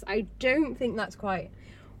place. I don't think that's quite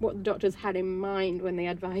what the doctors had in mind when they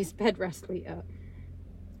advised bed rest Leah.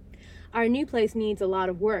 Our new place needs a lot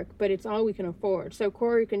of work, but it's all we can afford, so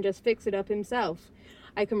Corey can just fix it up himself.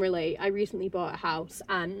 I can relate. I recently bought a house,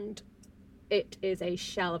 and it is a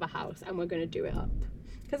shell of a house, and we're going to do it up.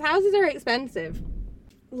 Because houses are expensive.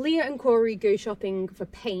 Leah and Corey go shopping for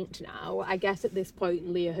paint now. I guess at this point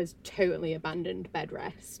Leah has totally abandoned bed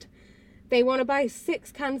rest. They want to buy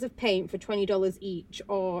 6 cans of paint for $20 each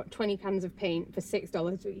or 20 cans of paint for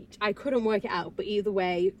 $6 each. I couldn't work it out, but either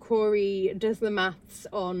way, Corey does the maths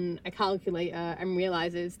on a calculator and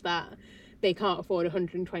realises that they can't afford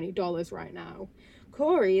 $120 right now.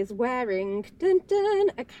 Corey is wearing, dun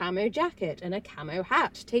dun, a camo jacket and a camo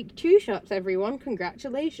hat. Take 2 shots, everyone.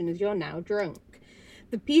 Congratulations, you're now drunk.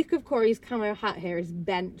 The peak of Corey's camo hat here is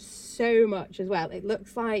bent so much as well. It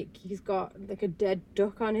looks like he's got like a dead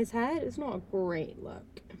duck on his head. It's not a great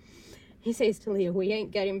look. He says to Leah, we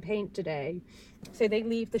ain't getting paint today. So they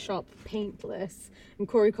leave the shop paintless. And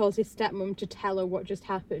Corey calls his stepmom to tell her what just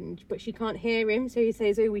happened. But she can't hear him. So he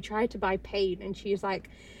says, oh, we tried to buy paint. And she's like,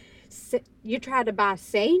 you tried to buy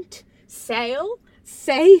sake?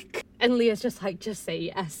 And Leah's just like, just say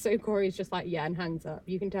yes. So Corey's just like, yeah, and hangs up.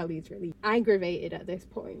 You can tell he's really aggravated at this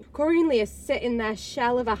point. Corey and Leah sit in their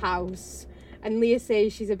shell of a house, and Leah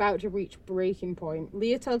says she's about to reach breaking point.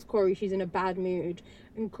 Leah tells Corey she's in a bad mood,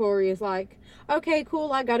 And Corey is like, okay,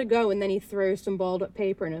 cool, I gotta go. And then he throws some balled up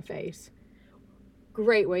paper in her face.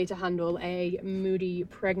 Great way to handle a moody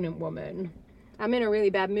pregnant woman. I'm in a really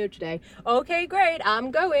bad mood today. Okay, great, I'm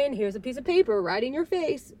going. Here's a piece of paper right in your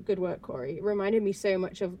face. Good work, Corey. It reminded me so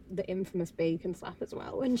much of the infamous bacon slap as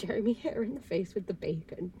well, when Jeremy hit her in the face with the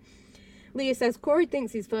bacon. Leah says, Corey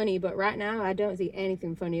thinks he's funny, but right now I don't see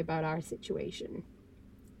anything funny about our situation.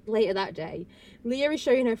 Later that day, Leah is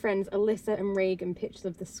showing her friends Alyssa and Reagan pictures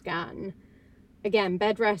of the scan. Again,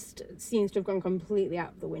 bed rest seems to have gone completely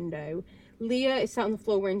out of the window. Leah is sat on the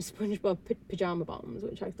floor wearing SpongeBob pyjama bottoms,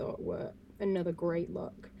 which I thought were another great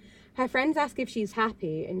look. Her friends ask if she's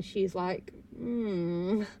happy, and she's like,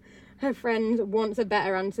 Her friend wants a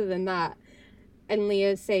better answer than that. And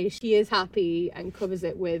Leah says she is happy and covers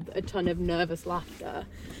it with a ton of nervous laughter.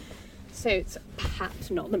 So it's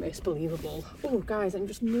perhaps not the most believable. Oh, guys, I'm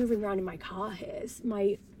just moving around in my car here.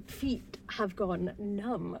 My feet have gone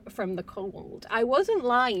numb from the cold. I wasn't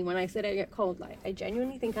lying when I said I get cold. Like, I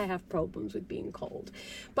genuinely think I have problems with being cold.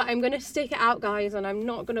 But I'm going to stick it out, guys, and I'm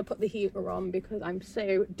not going to put the heater on because I'm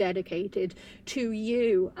so dedicated to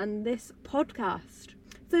you and this podcast.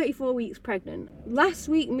 34 weeks pregnant. Last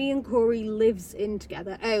week, me and Corey moved in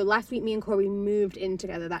together,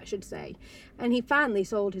 that should say. And he finally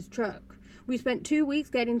sold his truck. We spent 2 weeks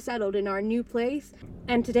getting settled in our new place,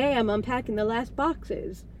 and today I'm unpacking the last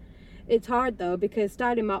boxes. It's hard though, because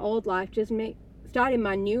starting my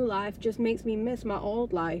new life just makes me miss my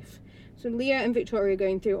old life. So Leah and Victoria are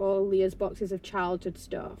going through all Leah's boxes of childhood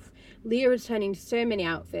stuff. Leah is turning to so many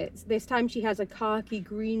outfits. This time she has a khaki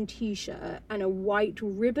green t-shirt and a white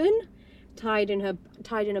ribbon tied in a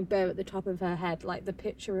bow at the top of her head, like the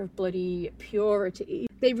picture of bloody purity.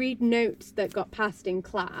 They read notes that got passed in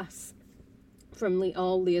class from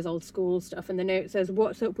all Leah's old school stuff, and the note says,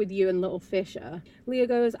 "What's up with you and little Fisher?" Leah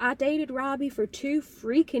goes, "I dated Robbie for 2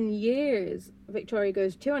 freaking years." Victoria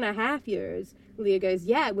goes, 2.5 years. Leah goes,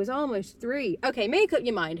 "Yeah, it was almost 3. Okay, make up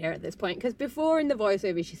your mind here at this point, because before in the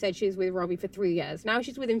voiceover she said she was with Robbie for 3 years. Now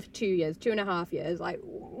she's with him for 2 years, 2.5 years. Like,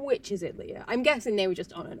 which is it, Leah? I'm guessing they were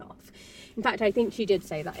just on and off. In fact, I think she did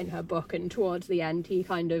say that in her book, and towards the end he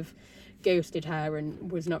kind of ghosted her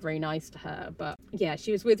and was not very nice to her. But yeah,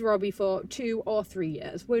 she was with Robbie for 2 or 3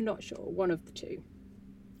 years. We're not sure, one of the two.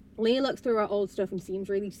 Leah looks through her old stuff and seems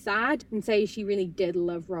really sad and says she really did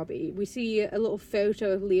love Robbie. We see a little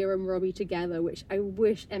photo of Leah and Robbie together, which I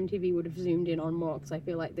wish MTV would have zoomed in on more, because I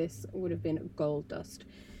feel like this would have been gold dust.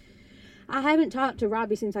 "I haven't talked to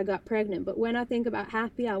Robbie since I got pregnant, but when I think about how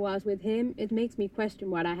happy I was with him, it makes me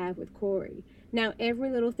question what I have with Corey. Now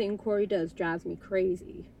every little thing Corey does drives me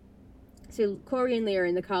crazy." So Corey and Leah are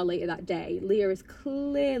in the car later that day. Leah is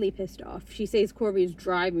clearly pissed off. She says Corey is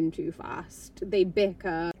driving too fast. They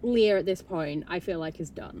bicker. Leah at this point, I feel like, is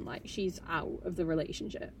done. Like, she's out of the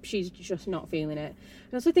relationship. She's just not feeling it.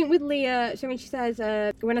 I also think with Leah, so when she says,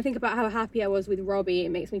 when I think about how happy I was with Robbie, it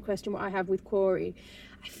makes me question what I have with Corey.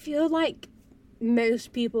 I feel like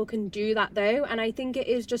most people can do that though. And I think it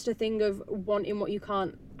is just a thing of wanting what you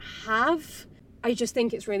can't have. I just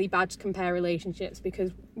think it's really bad to compare relationships, because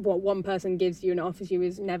what one person gives you and offers you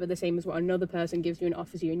is never the same as what another person gives you and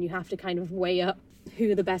offers you, and you have to kind of weigh up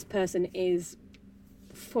who the best person is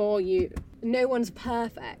for you. No one's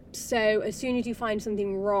perfect, so as soon as you find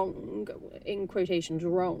something wrong, in quotations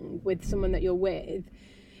wrong, with someone that you're with,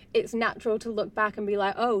 it's natural to look back and be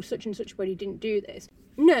like, oh, such and such body didn't do this.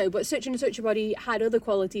 No, but such and such a body had other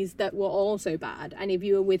qualities that were also bad, and if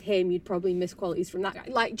you were with him, you'd probably miss qualities from that guy.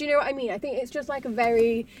 Like, do you know what I mean? I think it's just like a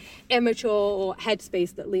very immature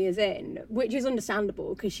headspace that Leah's in, which is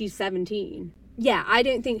understandable because she's 17. Yeah, I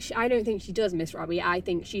don't think she does miss Robbie. I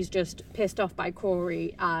think she's just pissed off by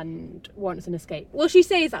Corey and wants an escape. Well, she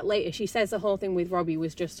says that later. She says the whole thing with Robbie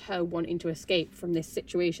was just her wanting to escape from this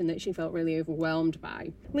situation that she felt really overwhelmed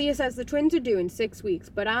by. Leah says the twins are due in 6 weeks,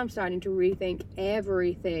 but I'm starting to rethink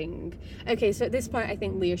everything. Okay, so at this point, I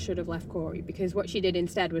think Leah should have left Corey, because what she did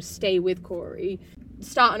instead was stay with Corey,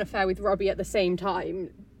 start an affair with Robbie at the same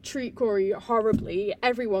time, treat Corey horribly.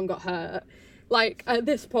 Everyone got hurt. Like, at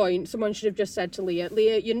this point, someone should have just said to Leah,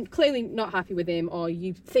 you're clearly not happy with him, or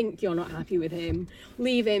you think you're not happy with him.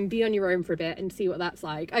 Leave him, be on your own for a bit and see what that's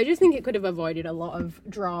like. I just think it could have avoided a lot of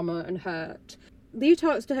drama and hurt. Leah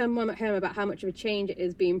talks to her mum at home about how much of a change it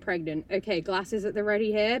is being pregnant. Okay, glasses at the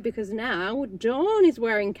ready here, because now Dawn is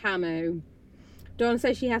wearing camo. Dawn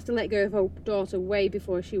says she has to let go of her daughter way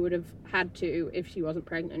before she would have had to if she wasn't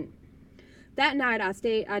pregnant. That night,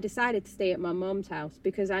 I decided to stay at my mum's house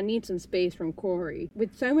because I need some space from Corey.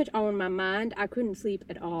 With so much on my mind, I couldn't sleep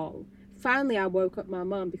at all. Finally, I woke up my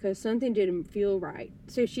mum because something didn't feel right.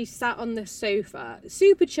 So she sat on the sofa,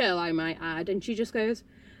 super chill, I might add, and she just goes,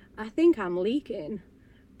 I think I'm leaking.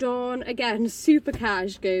 Dawn, again, super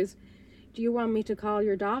cash, goes, do you want me to call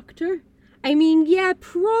your doctor? I mean, yeah,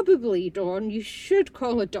 probably, Dawn. You should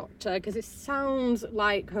call a doctor because it sounds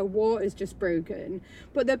like her water's just broken.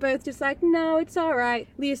 But they're both just like, no, it's all right.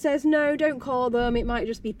 Leah says, no, don't call them. It might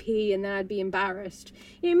just be pee and then I'd be embarrassed.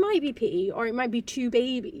 It might be pee or it might be two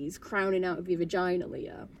babies crowning out of your vagina,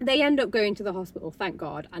 Leah. They end up going to the hospital, thank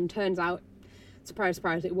God, and turns out, surprise,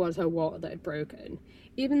 surprise, it was her water that had broken.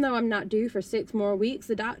 Even though I'm not due for 6 more weeks,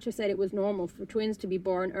 the doctor said it was normal for twins to be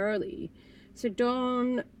born early. So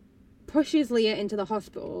Dawn pushes Leah into the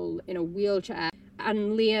hospital in a wheelchair,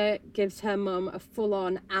 and Leah gives her mum a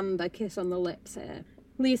full-on Amber kiss on the lips here.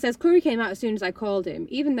 Leah says, Corey came out as soon as I called him.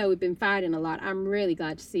 Even though we've been fighting a lot, I'm really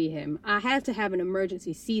glad to see him. I had to have an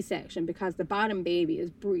emergency C-section because the bottom baby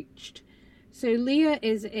is breached. So Leah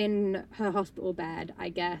is in her hospital bed, I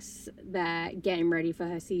guess. They're getting ready for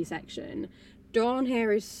her C-section. Dawn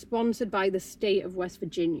here is sponsored by the state of West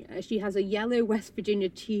Virginia. She has a yellow West Virginia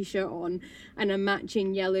t-shirt on and a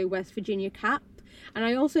matching yellow West Virginia cap. And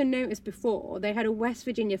I also noticed before they had a West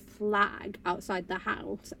Virginia flag outside the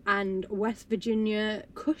house and West Virginia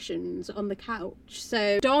cushions on the couch.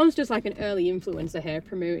 So Dawn's just like an early influencer here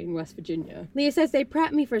promoting West Virginia. Leah says they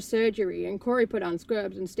prepped me for surgery and Corey put on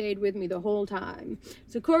scrubs and stayed with me the whole time.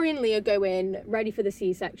 So Corey and Leah go in, ready for the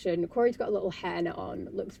C-section. Corey's got a little hairnet on,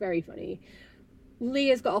 looks very funny.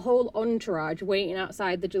 Leah's got a whole entourage waiting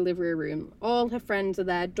outside the delivery room. All her friends are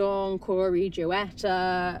there. Dawn, Corey,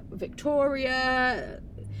 Joetta, Victoria.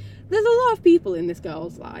 There's a lot of people in this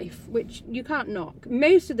girl's life, which you can't knock.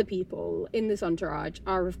 Most of the people in this entourage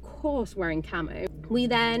are, of course, wearing camo. We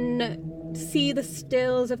then see the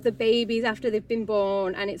stills of the babies after they've been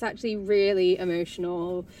born, and it's actually really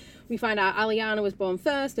emotional. We find out Aliana was born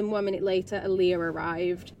first, and 1 minute later, Aaliyah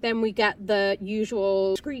arrived. Then we get the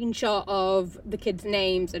usual screenshot of the kids'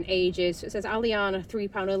 names and ages. So it says Aliana, 3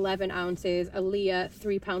 pounds 11 ounces, Aaliyah,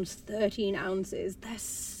 3 pounds 13 ounces. They're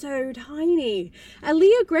so tiny.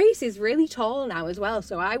 Aaliyah Grace is really tall now as well,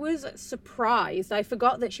 so I was surprised. I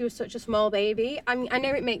forgot that she was such a small baby. I mean, I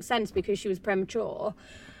know it makes sense because she was premature.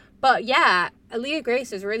 But yeah, Aaliyah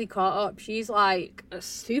Grace is really caught up. She's like a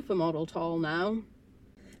supermodel tall now.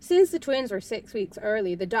 Since the twins were 6 weeks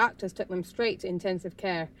early, the doctors took them straight to intensive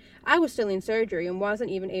care. I was still in surgery and wasn't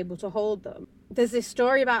even able to hold them. There's this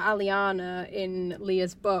story about Aliana in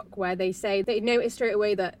Leah's book where they say they noticed straight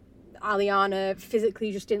away that Aliana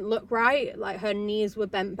physically just didn't look right. Like her knees were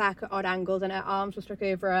bent back at odd angles and her arms were stuck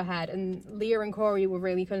over her head. And Leah and Corey were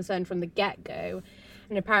really concerned from the get-go.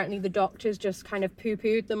 And apparently the doctors just kind of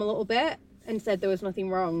poo-pooed them a little bit and said there was nothing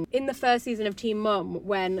wrong. In the first season of Teen Mum,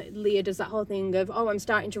 when Leah does that whole thing of, oh, I'm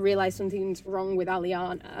starting to realise something's wrong with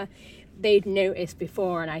Aliana, they'd noticed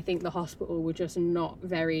before, and I think the hospital were just not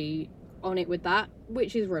very on it with that,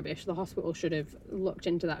 which is rubbish. The hospital should have looked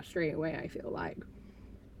into that straight away, I feel like.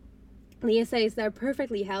 Leah says they're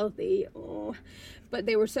perfectly healthy, but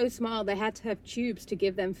they were so small they had to have tubes to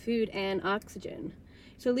give them food and oxygen.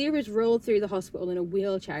 So Leah is rolled through the hospital in a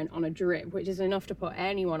wheelchair and on a drip, which is enough to put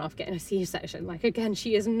anyone off getting a C-section. Like, again,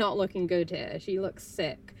 she is not looking good here. She looks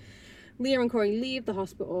sick. Leah and Corey leave the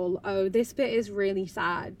hospital. Oh, this bit is really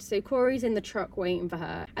sad. So Corey's in the truck waiting for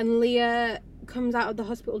her, and Leah comes out of the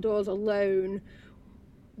hospital doors alone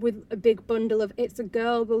with a big bundle of It's a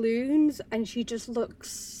Girl balloons, and she just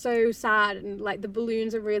looks so sad, and like the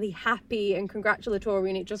balloons are really happy and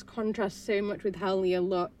congratulatory, and it just contrasts so much with how Leah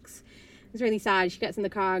looks. It's really sad. She gets in the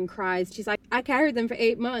car and cries. She's like, I carried them for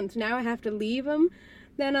 8 months. Now I have to leave them.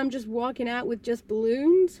 Then I'm just walking out with just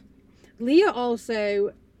balloons. Leah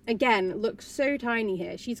also, again, looks so tiny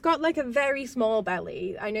here. She's got like a very small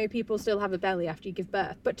belly. I know people still have a belly after you give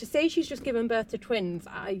birth. But to say she's just given birth to twins,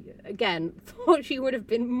 I, again, thought she would have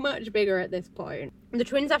been much bigger at this point. The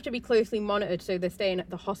twins have to be closely monitored, so they're staying at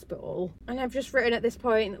the hospital. And I've just written at this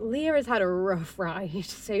point, Leah has had a rough ride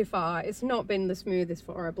so far. It's not been the smoothest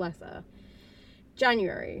for her, bless her.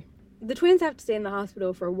 January. The twins have to stay in the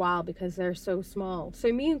hospital for a while because they're so small.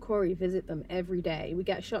 So me and Corey visit them every day. We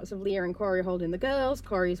get shots of Leah and Corey holding the girls.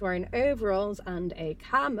 Corey's wearing overalls and a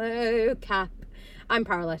camo cap. I'm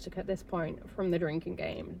paralytic at this point from the drinking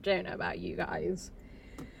game. Don't know about you guys.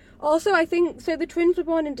 Also, I think, so the twins were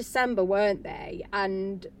born in December, weren't they?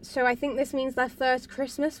 And so I think this means their first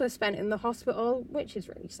Christmas was spent in the hospital, which is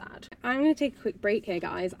really sad. I'm going to take a quick break here,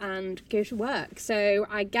 guys, and go to work. So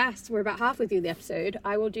I guess we're about halfway through the episode.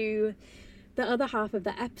 I will do the other half of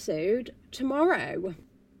the episode tomorrow.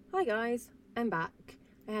 Hi, guys. I'm back.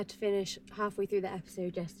 I had to finish halfway through the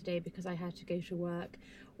episode yesterday because I had to go to work.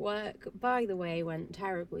 Work, by the way, went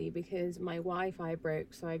terribly because my Wi-Fi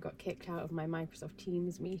broke, so I got kicked out of my Microsoft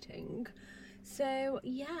Teams meeting. So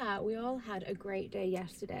yeah, we all had a great day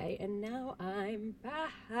yesterday, and now I'm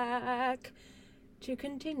back to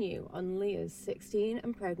continue on Leah's 16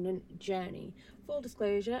 and pregnant journey. Full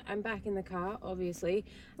disclosure, I'm back in the car, obviously.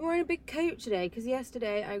 I'm wearing a big coat today because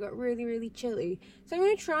yesterday I got really chilly. So I'm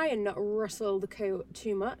going to try and not rustle the coat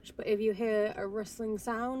too much, but if you hear a rustling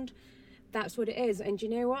sound, that's what it is. And do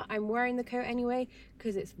you know what? I'm wearing the coat anyway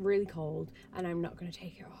because it's really cold and I'm not going to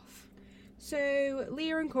take it off. So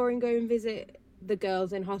Leah and Corey go and visit the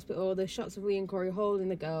girls in hospital. The shots of Leah and Corey holding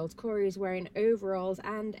the girls. Corey is wearing overalls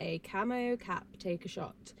and a camo cap. Take a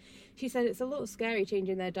shot. She said it's a little scary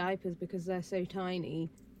changing their diapers because they're so tiny.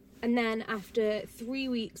 And then after 3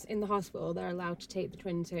 weeks in the hospital, they're allowed to take the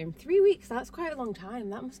twins home. 3 weeks, that's quite a long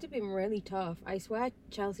time. That must have been really tough. I swear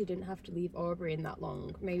Chelsea didn't have to leave Aubrey in that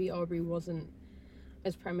long. Maybe Aubrey wasn't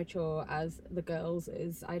as premature as the girls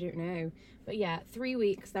is, I don't know. But yeah, 3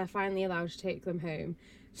 weeks, they're finally allowed to take them home.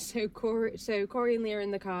 So Corey and Leah are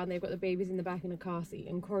in the car, and they've got the babies in the back in a car seat,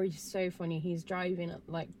 and Corey's so funny. He's driving at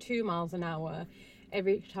like 2 miles an hour.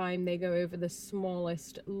 Every time they go over the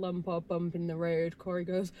smallest lump or bump in the road, Corey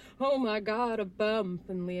goes, "Oh my god, a bump,"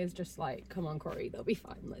 and Leah's just like, "Come on, Corey, they'll be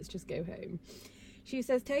fine, let's just go home." She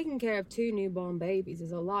says taking care of 2 newborn babies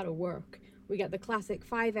is a lot of work. We get the classic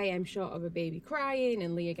 5 a.m. shot of a baby crying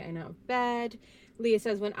and Leah getting out of bed. Leah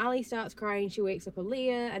says when Ali starts crying, she wakes up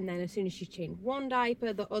Leah, and then as soon as she's changed one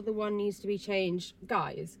diaper, the other one needs to be changed.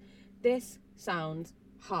 Guys, this sounds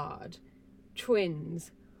hard.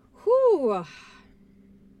 Twins. Whew.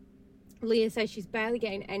 Leah says she's barely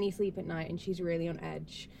getting any sleep at night and she's really on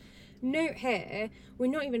edge. Note here, we're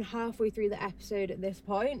not even halfway through the episode at this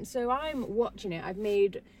point, so I'm watching it. I've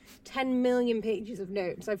made 10 million pages of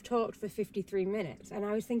notes. I've talked for 53 minutes, and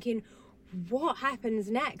I was thinking, what happens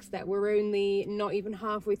next that we're only not even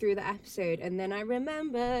halfway through the episode? And then I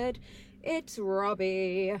remembered, it's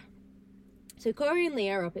Robbie. So Corey and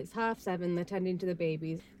Leah are up, it's 7:30, they're tending to the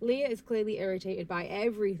babies. Leah is clearly irritated by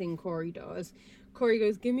everything Corey does. Corey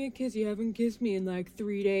goes, "Give me a kiss, you haven't kissed me in like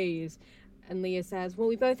 3 days." And Leah says, "Well,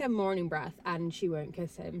 we both have morning breath," and she won't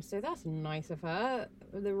kiss him. So that's nice of her.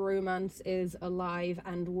 The romance is alive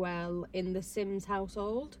and well in the Sims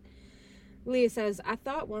household. Leah says, "I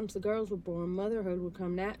thought once the girls were born, motherhood would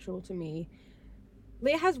come natural to me."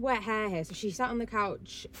 Leah has wet hair here, so she sat on the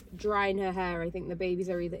couch drying her hair. I think the babies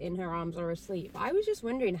are either in her arms or asleep. I was just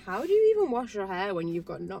wondering, how do you even wash your hair when you've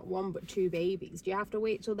got not 1 but 2 babies? Do you have to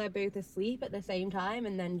wait till they're both asleep at the same time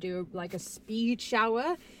and then do like a speed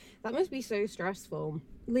shower? That must be so stressful.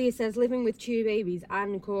 Leah says living with 2 babies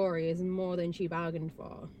and Corey is more than she bargained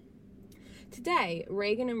for. Today,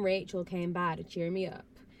 Reagan and Rachel came by to cheer me up.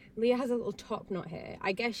 Leah has a little top knot here.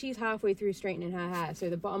 I guess she's halfway through straightening her hair, so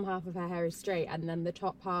the bottom half of her hair is straight and then the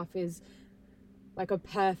top half is like a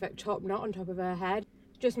perfect top knot on top of her head.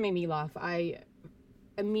 Just made me laugh. I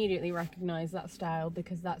immediately recognise that style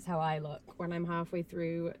because that's how I look when I'm halfway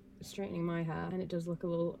through straightening my hair, and it does look a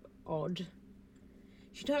little odd.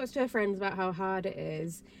 She talks to her friends about how hard it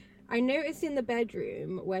is. I noticed in the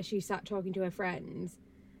bedroom where she sat talking to her friends,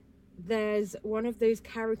 there's one of those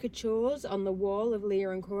caricatures on the wall of Leah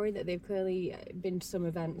and Corey that they've clearly been to some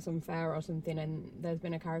event, some fair or something, and there's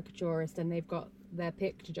been a caricaturist and they've got their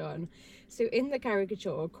picture done. So in the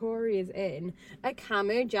caricature, Corey is in a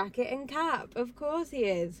camo jacket and cap. Of course he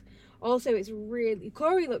is. Also,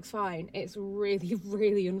 Corey looks fine. It's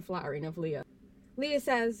really unflattering of Leah. Leah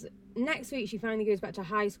says next week she finally goes back to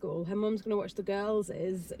high school. Her mum's going to watch the girls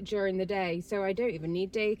during the day, so I don't even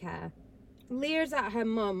need daycare. Leah's at her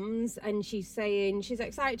mum's and she's saying she's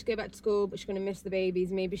excited to go back to school, but she's going to miss the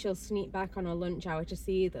babies. Maybe she'll sneak back on her lunch hour to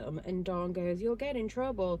see them. And Dawn goes, "You'll get in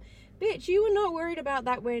trouble. Bitch, you were not worried about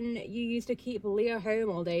that when you used to keep Leah home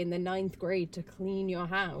all day in the 9th grade to clean your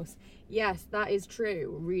house." Yes, that is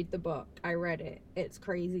true. Read the book. I read it. It's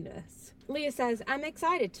craziness. Leah says, "I'm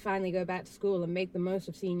excited to finally go back to school and make the most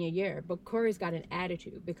of senior year, but Corey's got an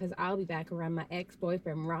attitude because I'll be back around my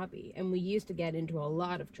ex-boyfriend Robbie, and we used to get into a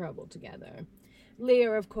lot of trouble together."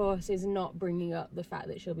 Leah, of course, is not bringing up the fact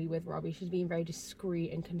that she'll be with Robbie. She's being very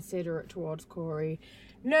discreet and considerate towards Corey.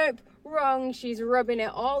 Nope, wrong. She's rubbing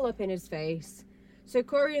it all up in his face. So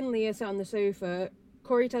Corey and Leah sit on the sofa.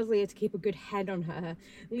 Corey tells Leah to keep a good head on her.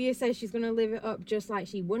 Leah says she's going to live it up just like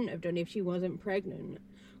she wouldn't have done if she wasn't pregnant.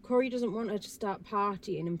 Corey doesn't want her to start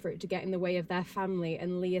partying and for it to get in the way of their family,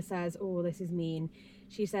 and Leah says, "Oh, this is mean."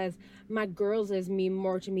 She says, "My girls mean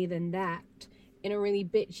more to me than that," in a really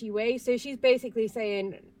bitchy way. So she's basically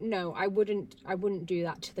saying, no, I wouldn't do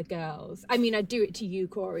that to the girls. I mean, I'd do it to you,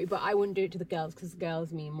 Corey, but I wouldn't do it to the girls because the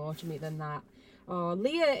girls mean more to me than that. Oh,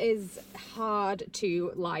 Leah is hard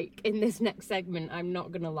to like in this next segment, I'm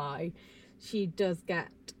not gonna lie. She does get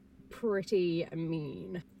pretty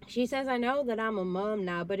mean. She says, I know that I'm a mom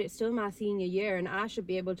now, but it's still my senior year and I should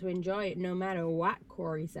be able to enjoy it no matter what,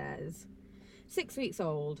 Corey says. 6 weeks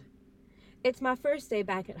old. It's my first day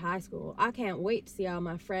back at high school. I can't wait to see all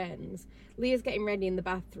my friends. Leah's getting ready in the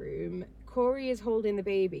bathroom. Corey is holding the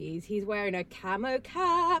babies. He's wearing a camo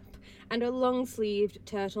cap and a long-sleeved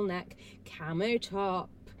turtleneck camo top.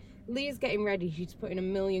 Leah's getting ready. She's putting a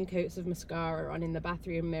million coats of mascara on in the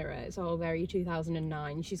bathroom mirror. It's all very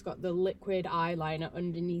 2009. She's got the liquid eyeliner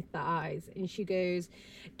underneath the eyes. And she goes,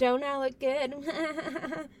 don't I look good?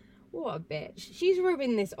 What a bitch. She's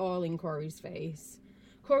rubbing this all in Corey's face.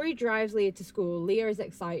 Corey drives Leah to school. Leah is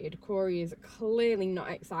excited. Corey is clearly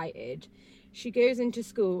not excited. She goes into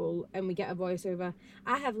school and we get a voiceover.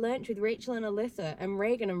 I have lunch with Rachel and Alyssa, and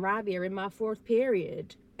Reagan and Robbie are in my 4th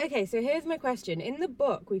period. Okay, so here's my question. In the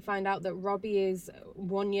book, we find out that Robbie is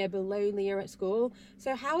 1 year below Leah at school.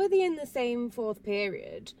 So how are they in the same 4th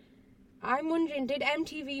period? I'm wondering, did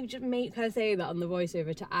MTV just make her say that on the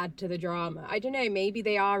voiceover to add to the drama? I don't know, maybe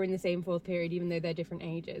they are in the same 4th period even though they're different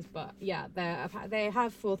ages. But yeah, they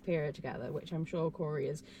have 4th period together, which I'm sure Corey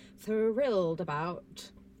is thrilled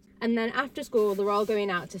about. And then after school, they're all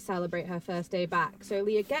going out to celebrate her first day back. So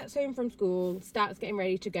Leah gets home from school, starts getting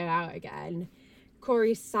ready to go out again.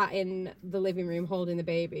 Corey sat in the living room holding the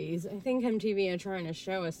babies. I think MTV are trying to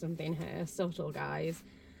show us something here. Subtle, guys.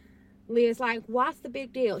 Leah's like, what's the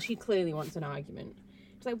big deal? She clearly wants an argument.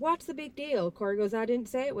 She's like, what's the big deal? Corey goes, I didn't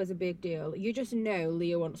say it was a big deal. You just know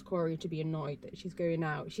Leah wants Corey to be annoyed that she's going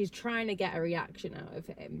out. She's trying to get a reaction out of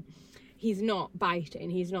him. He's not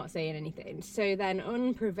biting. He's not saying anything. So then,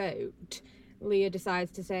 unprovoked, Leah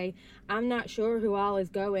decides to say, I'm not sure who all is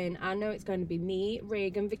going. I know it's going to be me,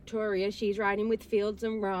 Reagan, Victoria. She's riding with Fields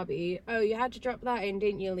and Robbie. Oh, you had to drop that in,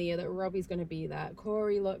 didn't you, Leah, that Robbie's going to be there?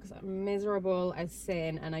 Corey looks miserable as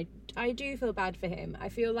sin, and I do feel bad for him. I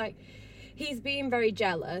feel like he's being very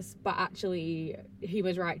jealous, but actually he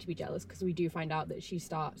was right to be jealous because we do find out that she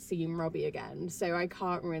starts seeing Robbie again. So I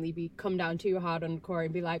can't really come down too hard on Corey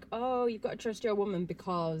and be like, oh, you've got to trust your woman,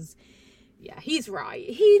 because yeah, he's right.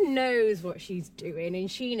 He knows what she's doing and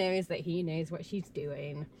she knows that he knows what she's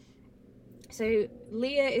doing. So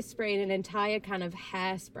Leah is spraying an entire can of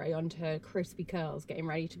hairspray onto her crispy curls, getting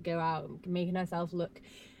ready to go out, making herself look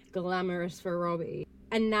glamorous for Robbie.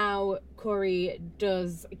 And now Corey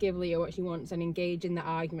does give Leah what she wants and engage in the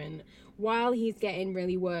argument. While he's getting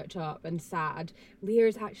really worked up and sad, Leah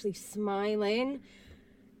is actually smiling.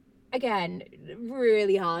 Again,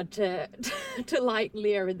 really hard to like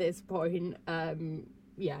Leah at this point.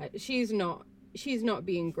 Yeah, she's not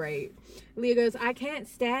being great. Leah goes, I can't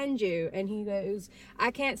stand you. And he goes,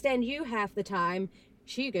 I can't stand you half the time.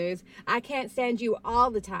 She goes, I can't stand you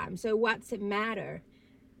all the time. So what's it matter?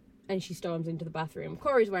 And she storms into the bathroom.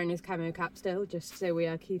 Corey's wearing his camo cap still, just so we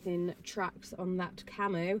are keeping tracks on that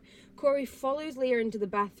camo. Corey follows Leah into the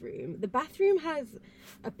bathroom. The bathroom has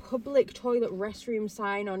a public toilet restroom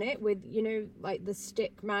sign on it with, you know, like the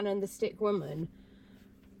stick man and the stick woman.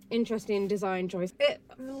 Interesting design choice. It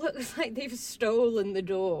looks like they've stolen the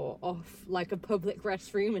door off like a public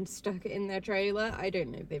restroom and stuck it in their trailer. I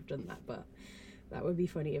don't know if they've done that, but that would be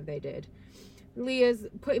funny if they did. Leah's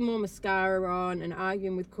putting more mascara on and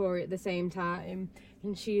arguing with Corey at the same time,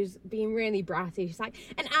 and she's being really bratty. She's like,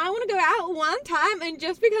 and I want to go out one time, and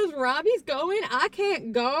just because Robbie's going, I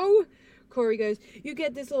can't go. Corey goes, you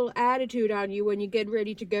get this little attitude on you when you get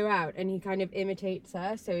ready to go out, and he kind of imitates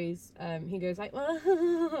her. So he goes like,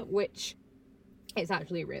 which it's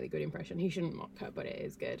actually a really good impression. He shouldn't mock her, but it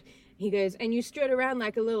is good. He goes, and you strut around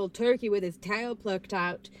like a little turkey with his tail plucked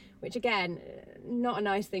out, which again, not a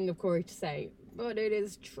nice thing of Corey to say, but it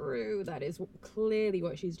is true. That is clearly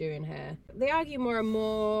what she's doing here. They argue more and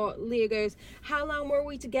more. Leah goes, how long were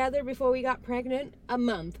we together before we got pregnant? A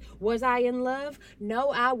month. Was I in love? No,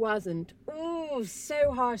 I wasn't. Oh,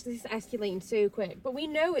 so harsh. This is escalating so quick. But we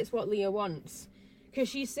know it's what Leah wants, because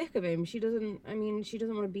she's sick of him. She doesn't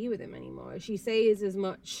want to be with him anymore. She says as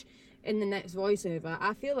much in the next voiceover.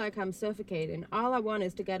 I feel like I'm suffocating. All I want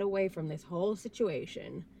is to get away from this whole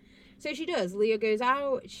situation. So she does. Leah goes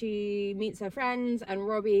out, she meets her friends and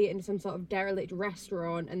Robbie in some sort of derelict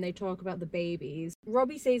restaurant, and they talk about the babies.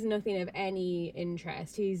 Robbie says nothing of any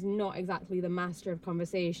interest. He's not exactly the master of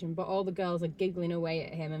conversation, but all the girls are giggling away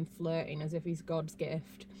at him and flirting as if he's God's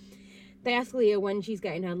gift. They ask Leah when she's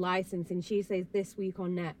getting her license, and she says this week or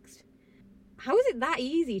next. How is it that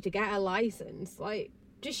easy to get a license? Like,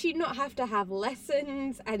 does she not have to have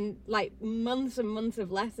lessons and like months and months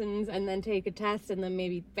of lessons and then take a test and then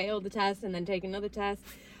maybe fail the test and then take another test?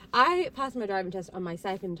 I passed my driving test on my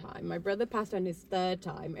second time. My brother passed on his third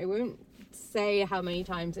time. I won't say how many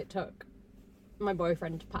times it took my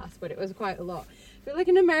boyfriend to pass, but it was quite a lot. I feel like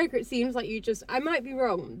in America it seems like you just, I might be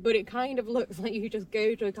wrong, but it kind of looks like you just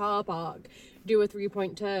go to a car park, do a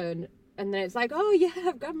 3-point turn, and then it's like, oh yeah,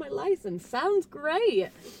 I've got my license. Sounds great.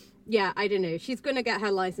 Yeah, I don't know. She's going to get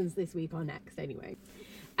her license this week or next anyway.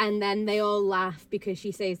 And then they all laugh because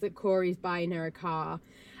she says that Corey's buying her a car.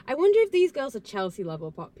 I wonder if these girls are Chelsea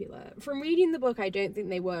level popular. From reading the book, I don't think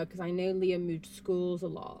they were, because I know Leah moved schools a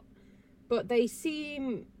lot. But they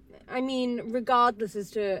seem, I mean, regardless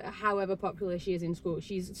as to however popular she is in school,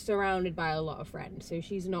 she's surrounded by a lot of friends. So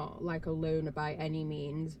she's not like a loner by any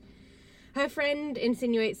means. Her friend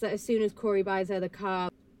insinuates that as soon as Corey buys her the car,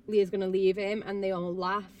 Leah's going to leave him, and they all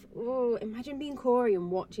laugh. Oh, imagine being Corey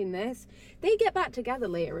and watching this. They get back together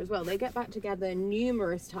later as well. They get back together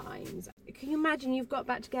numerous times. Can you imagine you've got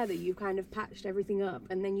back together, you've kind of patched everything up,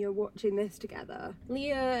 and then you're watching this together?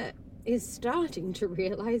 Leah is starting to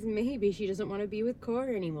realise maybe she doesn't want to be with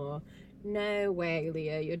Corey anymore. No way,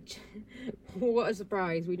 Leah. What a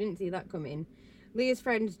surprise. We didn't see that coming. Leah's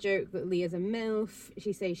friends joke that Leah's a MILF.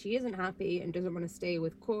 She says she isn't happy and doesn't want to stay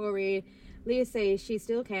with Corey. Leah says she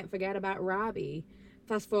still can't forget about Robbie.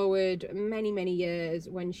 Fast forward many, many years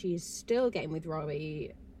when she's still getting with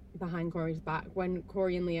Robbie behind Corey's back, when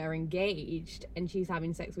Corey and Leah are engaged and she's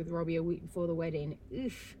having sex with Robbie a week before the wedding.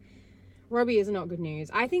 Oof. Robbie is not good news.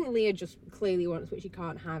 I think Leah just clearly wants what she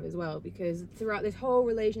can't have as well, because throughout this whole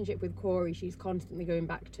relationship with Corey, she's constantly going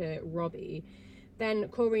back to Robbie. Then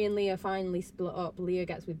Corey and Leah finally split up. Leah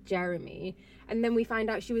gets with Jeremy. And then we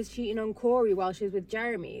find out she was cheating on Corey while she was with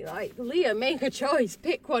Jeremy. Like, Leah, make a choice.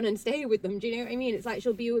 Pick one and stay with them. Do you know what I mean? It's like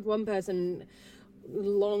she'll be with one person,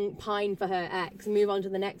 long pine for her ex, move on to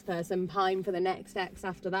the next person, pine for the next ex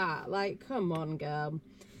after that. Like, come on, girl.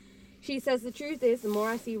 She says, the truth is, the more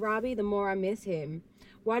I see Robbie, the more I miss him.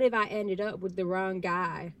 What if I ended up with the wrong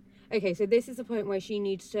guy? Okay, so this is the point where she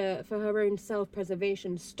needs to, for her own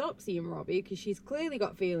self-preservation, stop seeing Robbie, because she's clearly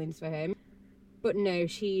got feelings for him. But no,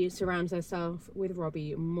 she surrounds herself with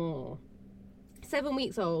Robbie more. 7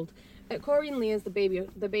 weeks old. At Corey and Leah's, the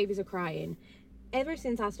babies are crying. Ever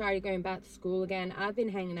since I started going back to school again, I've been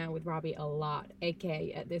hanging out with Robbie a lot.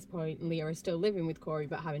 aka, at this point, Leah is still living with Corey,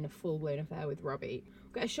 but having a full-blown affair with Robbie.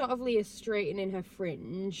 Got a shot of Leah straightening her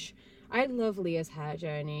fringe. I love Leah's hair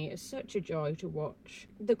journey. It's such a joy to watch.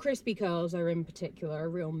 The crispy curls are in particular a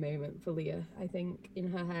real moment for Leah, I think,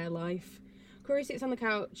 in her hair life. Corey sits on the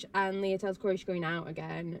couch and Leah tells Corey she's going out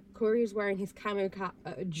again. Corey is wearing his camo cap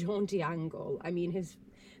at a jaunty angle. I mean,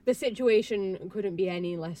 the situation couldn't be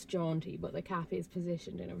any less jaunty, but the cap is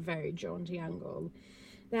positioned in a very jaunty angle.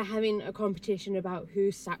 They're having a competition about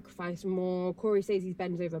who sacrificed more. Corey says he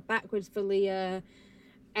bends over backwards for Leah,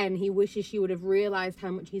 and he wishes she would have realised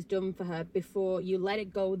how much he's done for her before you let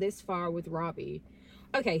it go this far with Robbie.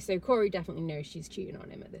 Okay, so Corey definitely knows she's cheating on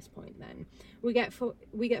him at this point then. We get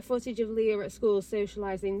footage of Leah at school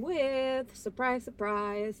socialising with, surprise,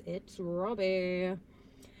 surprise, it's Robbie.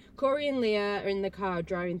 Corey and Leah are in the car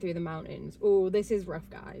driving through the mountains. Oh, this is rough,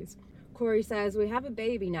 guys. Corey says, we have a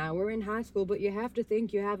baby now, we're in high school, but you have to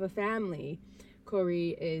think you have a family. Corey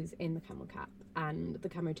is in the camel cap and the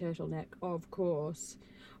camo turtleneck, of course.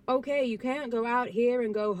 Okay, you can't go out here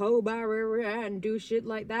and go ho bar and do shit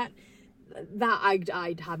like that.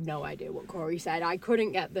 I'd have no idea what Corey said. I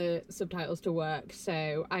couldn't get the subtitles to work,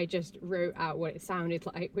 so I just wrote out what it sounded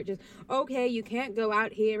like, which is, okay, you can't go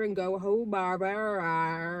out here and go ho bar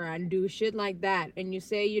and do shit like that, and you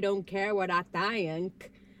say you don't care what I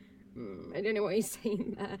think. I don't know what he's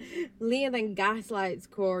saying there. Leah then gaslights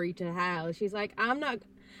Corey to hell. She's like, I'm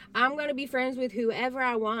going to be friends with whoever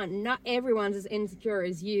I want. Not everyone's as insecure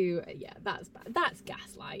as you. Yeah, that's bad. That's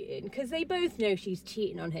gaslighting, because they both know she's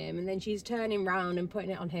cheating on him, and then she's turning around and putting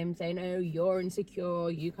it on him, saying, oh, you're insecure,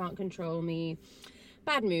 you can't control me.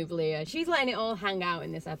 Bad move, Leah. She's letting it all hang out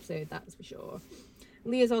in this episode, that's for sure.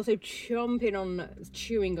 Leah's also chomping on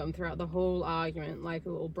chewing gum throughout the whole argument like a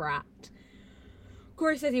little brat.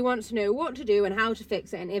 Corey says he wants to know what to do and how to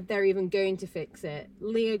fix it, and if they're even going to fix it.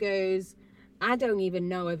 Leah goes, I don't even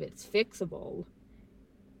know if it's fixable.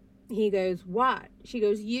 He goes, what? She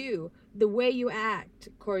goes, you, the way you act.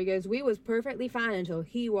 Corey goes, we was perfectly fine until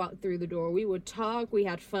he walked through the door. We would talk, we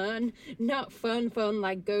had fun. Not fun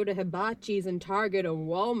like go to Hibachi's and Target and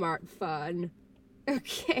Walmart fun.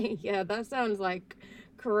 Okay, yeah, that sounds like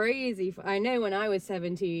crazy. I know when I was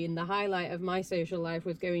 17, the highlight of my social life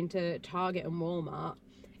was going to Target and Walmart.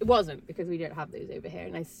 It wasn't, because we don't have those over here,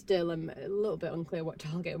 and I still am a little bit unclear what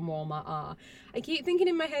Target and Walmart are. I keep thinking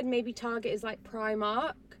in my head maybe Target is like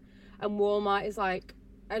Primark and Walmart is like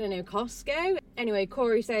I don't know, Costco. Anyway,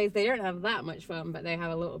 Corey says they don't have that much fun, but they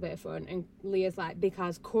have a little bit of fun. And Leah's like,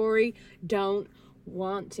 because Corey don't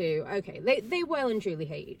want to. Okay, they well and truly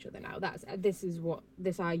hate each other now. This is what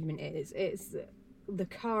this argument is. It's the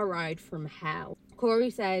car ride from hell. Corey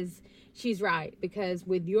says she's right, because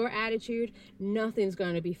with your attitude, nothing's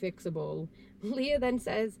going to be fixable. Leah then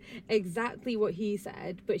says exactly what he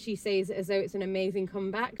said, but she says it as though it's an amazing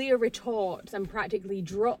comeback. Leah retorts and practically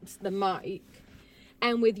drops the mic.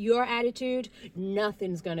 And with your attitude,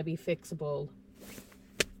 nothing's going to be fixable.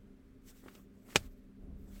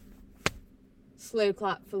 Slow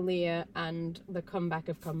clap for Leah and the comeback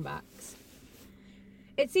of comebacks.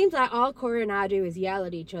 It seems like all Corey and I do is yell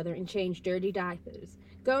at each other and change dirty diapers.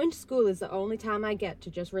 Going to school is the only time I get to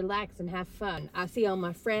just relax and have fun. I see all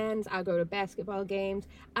my friends, I go to basketball games.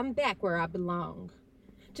 I'm back where I belong.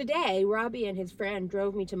 Today, Robbie and his friend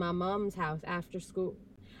drove me to my mom's house after school.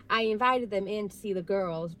 I invited them in to see the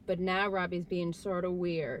girls, but now Robbie's being sort of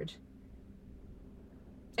weird.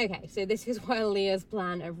 Okay, so this is where Leah's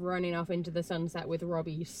plan of running off into the sunset with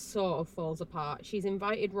Robbie sort of falls apart. She's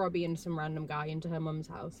invited Robbie and some random guy into her mum's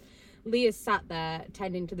house. Leah's sat there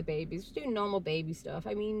tending to the babies, doing normal baby stuff.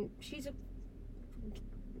 I mean, she's a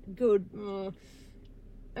good...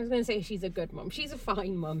 I was going to say she's a good mum. She's a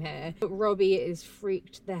fine mum here. But Robbie is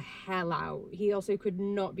freaked the hell out. He also could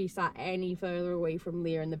not be sat any further away from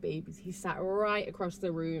Leah and the babies. He sat right across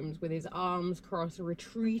the rooms with his arms crossed,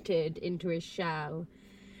 retreated into his shell.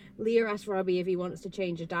 Leah asks Robbie if he wants to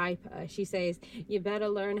change a diaper. She says, you better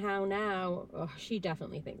learn how now. Oh, she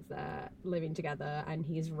definitely thinks they're living together and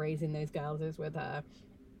he's raising those girls with her.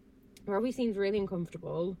 Robbie seems really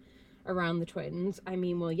uncomfortable around the twins. I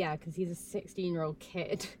mean, well, yeah, because he's a 16-year-old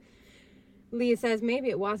kid. Leah says maybe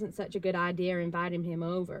it wasn't such a good idea inviting him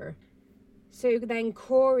over. So then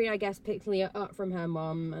Corey, I guess, picks Leah up from her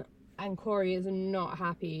mum, and Corey is not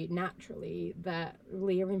happy, naturally, that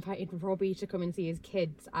Leah invited Robbie to come and see his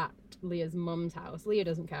kids at Leah's mum's house. Leah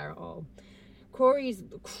doesn't care at all. Corey's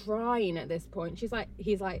crying at this point. He's like,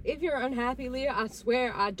 if you're unhappy, Leah, I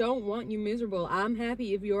swear I don't want you miserable. I'm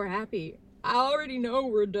happy if you're happy. I already know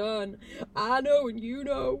we're done. I know and you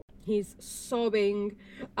know. He's sobbing.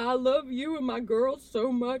 I love you and my girls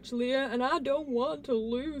so much, Leah, and I don't want to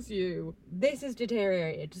lose you. This has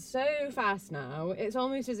deteriorated so fast now. It's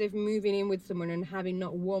almost as if moving in with someone and having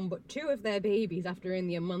not one but two of their babies after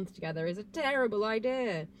only a month together is a terrible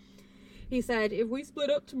idea. He said, if we split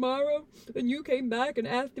up tomorrow and you came back and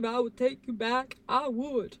asked if I would take you back, I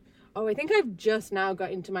would. Oh, I think I've just now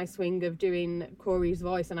got into my swing of doing Corey's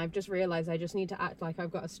voice, and I've just realised I just need to act like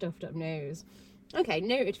I've got a stuffed up nose. Okay,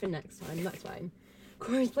 noted for next time, that's fine.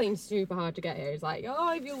 Corey's playing super hard to get here. He's like,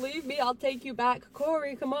 oh, if you leave me, I'll take you back.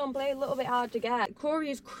 Corey, come on, play a little bit hard to get. Corey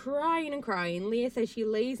is crying and crying. Leah says she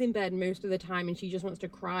lays in bed most of the time and she just wants to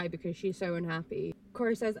cry because she's so unhappy.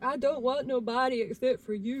 Corey says, I don't want nobody except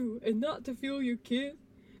for you, and not to feel your kiss.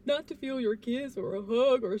 Not to feel your kiss or a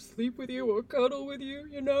hug or sleep with you or cuddle with you,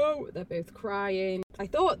 you know. They're both crying. I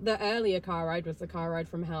thought the earlier car ride was the car ride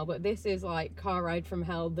from hell, but this is like car ride from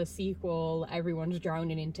hell, the sequel, everyone's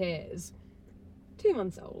drowning in tears. 2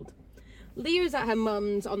 months old. Leah's at her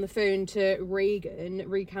mum's on the phone to Reagan,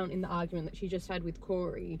 recounting the argument that she just had with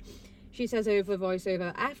Corey. She says over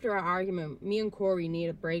voiceover, after our argument, me and Corey need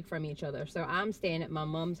a break from each other, so I'm staying at my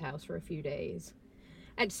mum's house for a few days.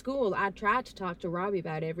 At school, I tried to talk to Robbie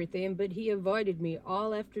about everything, but he avoided me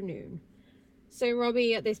all afternoon. So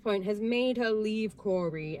Robbie, at this point, has made her leave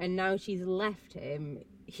Corey, and now she's left him.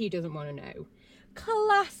 He doesn't want to know.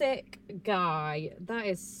 Classic guy. That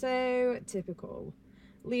is so typical.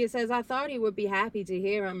 Leah says, I thought he would be happy to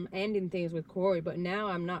hear I'm ending things with Corey, but now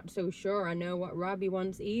I'm not so sure I know what Robbie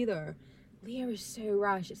wants either. Leah is so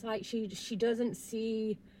rash. It's like she doesn't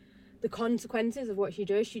see the consequences of what she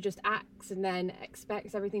does. She just acts and then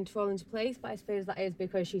expects everything to fall into place, but I suppose that is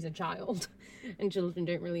because she's a child and children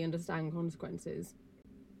don't really understand consequences.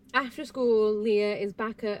 After school, Leah is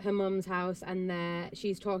back at her mum's house and there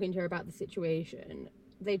she's talking to her about the situation.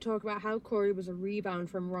 They talk about how Corey was a rebound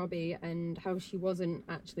from Robbie and how she wasn't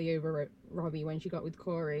actually over Robbie when she got with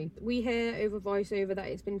Corey. We hear over voiceover that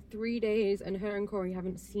it's been 3 days and her and Corey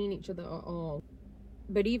haven't seen each other at all.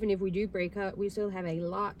 But even if we do break up, we still have a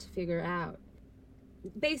lot to figure out.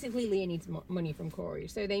 Basically, Leah needs money from Corey.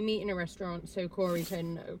 So they meet in a restaurant so Corey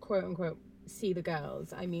can, quote unquote, see the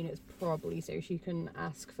girls. I mean, it's probably so she can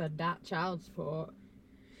ask for that child support.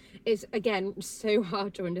 It's, again, so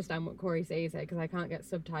hard to understand what Corey says here because I can't get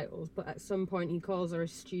subtitles. But at some point, he calls her a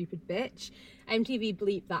stupid bitch. MTV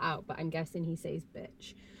bleeped that out, but I'm guessing he says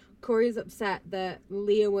bitch. Corey's upset that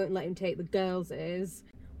Leah won't let him take the girls'.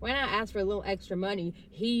 When I asked for a little extra money,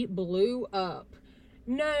 he blew up.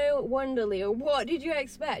 No wonder, Leo. What did you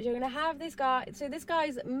expect? You're going to have this guy... So this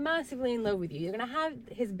guy's massively in love with you. You're going to have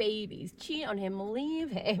his babies, cheat on him,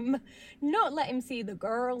 leave him, not let him see the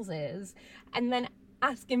girls, and then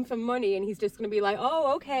ask him for money, and he's just going to be like,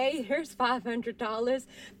 oh, okay, here's $500.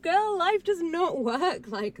 Girl, life does not work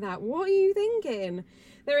like that. What are you thinking?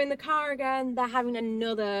 They're in the car again. They're having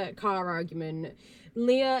another car argument.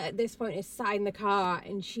 Leah at this point is sat in the car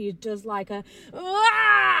and she does like a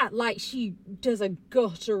she does a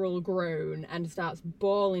guttural groan and starts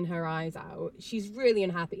bawling her eyes out. She's really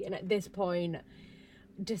unhappy, and at this point,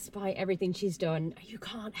 despite everything she's done, you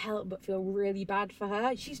can't help but feel really bad for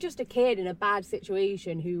her. She's just a kid in a bad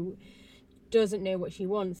situation who doesn't know what she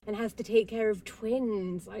wants and has to take care of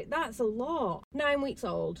twins. Like, that's a lot. 9 weeks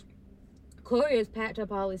old. Corey has packed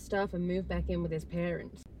up all his stuff and moved back in with his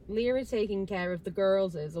parents. Leah is taking care of the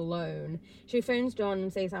girls alone. She phones Dawn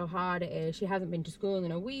and says how hard it is. She hasn't been to school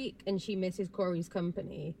in a week and she misses Corey's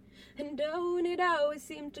company. And don't it always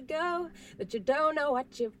seem to go that you don't know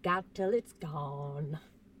what you've got till it's gone.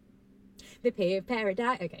 The pay of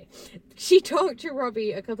paradise. Okay. She talked to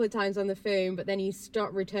Robbie a couple of times on the phone, but then he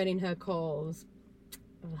stopped returning her calls.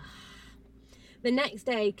 Ugh. The next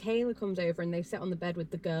day, Kayla comes over and they sit on the bed with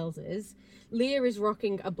the girls. Leah is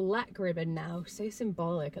rocking a black ribbon now. So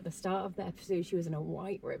symbolic. At the start of the episode, she was in a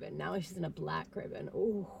white ribbon. Now she's in a black ribbon.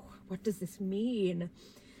 Oh, what does this mean?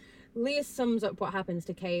 Leah sums up what happens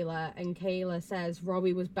to Kayla, and Kayla says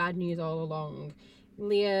Robbie was bad news all along.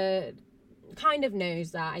 Leah kind of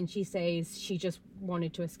knows that, and she says she just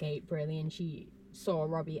wanted to escape, really, and she saw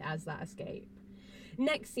Robbie as that escape.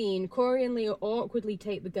 Next scene, Corey and Leah awkwardly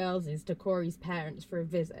take the girls to Corey's parents for a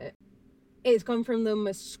visit. It's gone from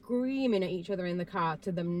them screaming at each other in the car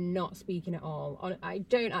to them not speaking at all. I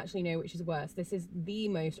don't actually know which is worse. This is the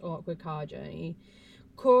most awkward car journey.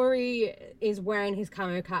 Corey is wearing his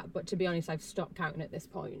camo cap, but to be honest, I've stopped counting at this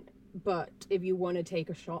point. But if you want to take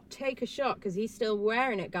a shot, because he's still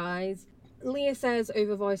wearing it, guys. Leah says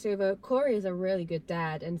over voiceover, Corey is a really good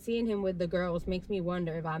dad, and seeing him with the girls makes me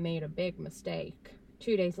wonder if I made a big mistake.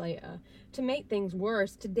 2 days later. To make things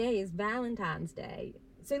worse, today is Valentine's Day.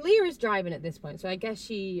 So Leah is driving at this point, so I guess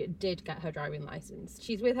she did get her driving license.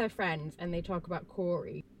 She's with her friends and they talk about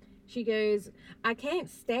Corey. She goes, I can't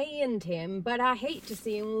stand him, but I hate to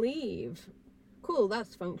see him leave. Cool,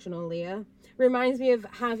 that's functional, Leah. Reminds me of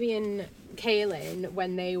Javi and Kaylin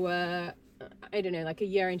when they were, I don't know, like a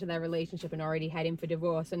year into their relationship and already heading for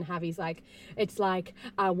divorce, and Javi's like, it's like,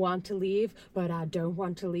 I want to leave, but I don't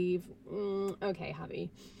want to leave. Okay, Javi.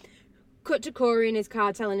 Cut to Corey in his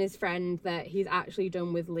car telling his friend that he's actually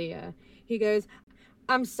done with Leah. He goes,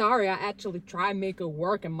 I'm sorry, I actually try and make it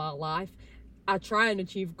work in my life. I try and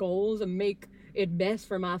achieve goals and make it best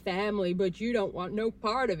for my family, but you don't want no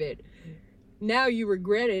part of it. Now you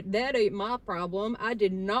regret it. That ain't my problem. I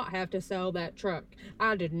did not have to sell that truck.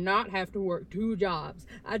 I did not have to work 2 jobs.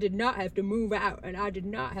 I did not have to move out, and I did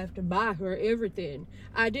not have to buy her everything.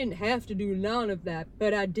 I didn't have to do none of that,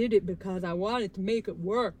 but I did it because I wanted to make it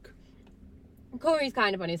work. Corey's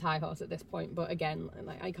kind of on his high horse at this point, but again,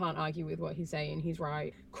 like, I can't argue with what he's saying. He's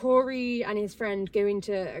right. Corey and his friend go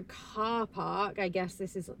into a car park. I guess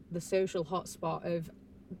this is the social hotspot of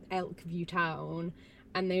Elkview Town,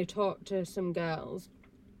 and they talk to some girls.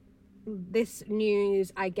 This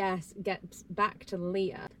news, I guess, gets back to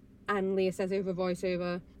Leah, and Leah says over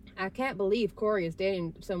voiceover, I can't believe Corey is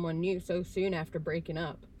dating someone new so soon after breaking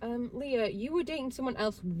up. Leah, you were dating someone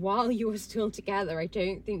else while you were still together. I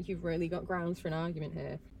don't think you've really got grounds for an argument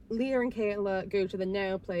here. Leah and Kayla go to the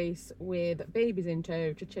nail place with babies in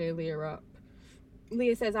tow to cheer Leah up.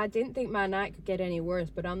 Leah says, I didn't think my night could get any worse,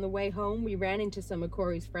 but on the way home, we ran into some of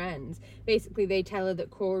Corey's friends. Basically, they tell her that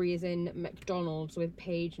Corey is in McDonald's with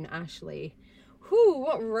Paige and Ashley. Whew,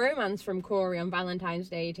 what romance from Corey on Valentine's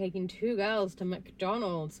Day, taking 2 girls to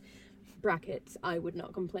McDonald's. Brackets, I would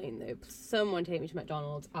not complain though. Someone take me to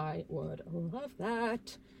McDonald's, I would love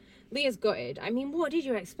that. Leah's gutted. I mean, what did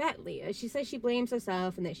you expect, Leah? She says she blames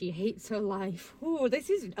herself and that she hates her life. Ooh,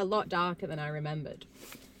 this is a lot darker than I remembered.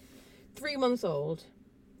 3 months old.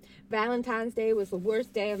 Valentine's Day was the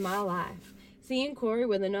worst day of my life. Seeing Corey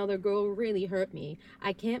with another girl really hurt me.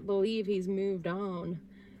 I can't believe he's moved on.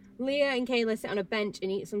 Leah and Kayla sit on a bench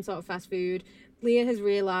and eat some sort of fast food. Leah has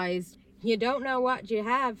realised you don't know what you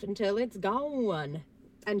have until it's gone.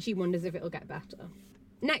 And she wonders if it'll get better.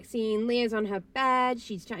 Next scene, Leah's on her bed.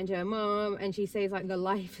 She's chatting to her mom and she says like the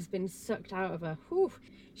life has been sucked out of her. Whew.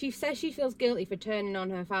 She says she feels guilty for turning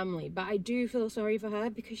on her family, but I do feel sorry for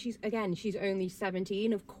her because she's only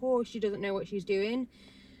 17. Of course she doesn't know what she's doing.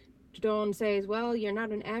 Dawn says, well, you're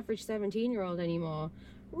not an average 17-year-old anymore.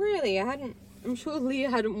 Really, I'm sure Leah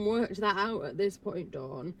hadn't worked that out at this point,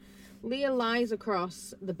 Dawn. Leah lies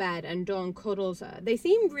across the bed and Dawn cuddles her. They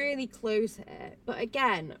seem really close here, but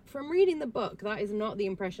again, from reading the book, that is not the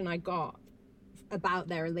impression I got about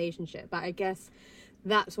their relationship. But I guess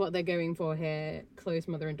that's what they're going for here, close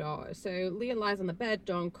mother and daughter. So Leah lies on the bed,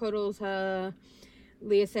 Dawn cuddles her.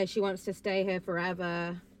 Leah says she wants to stay here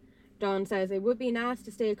forever. Dawn says it would be nice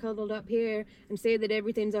to stay cuddled up here and say that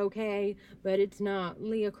everything's okay, but it's not.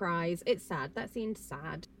 Leah cries. It's sad. That scene's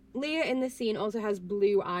sad. Leah in this scene also has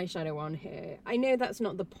blue eyeshadow on here. I know that's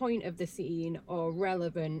not the point of the scene or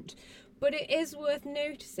relevant, but it is worth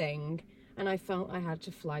noticing, and I felt I had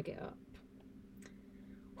to flag it up.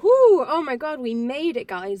 Whew, oh my god, we made it,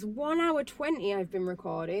 guys. 1 hour 20 I've been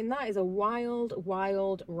recording. That is a wild,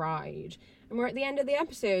 wild ride. And we're at the end of the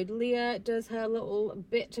episode. Leah does her little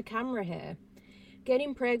bit to camera here.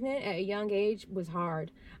 Getting pregnant at a young age was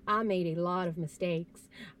hard. I made a lot of mistakes.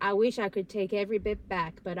 I wish I could take every bit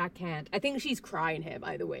back, but I can't. I think she's crying here,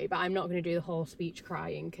 by the way, but I'm not going to do the whole speech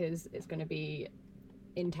crying because it's going to be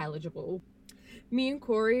intelligible. Me and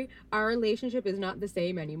Corey, our relationship is not the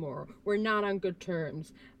same anymore. We're not on good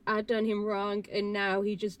terms. I'd done him wrong, and now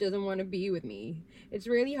he just doesn't want to be with me. It's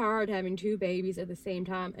really hard having 2 babies at the same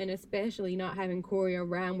time, and especially not having Corey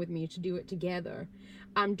around with me to do it together.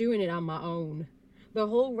 I'm doing it on my own. The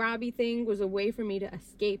whole Robbie thing was a way for me to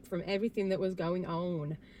escape from everything that was going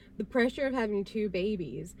on. The pressure of having 2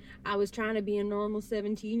 babies. I was trying to be a normal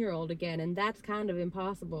 17-year-old again, and that's kind of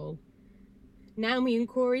impossible. Now me and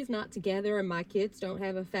Corey's not together and my kids don't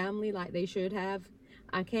have a family like they should have.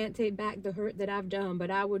 I can't take back the hurt that I've done, but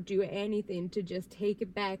I would do anything to just take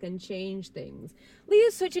it back and change things.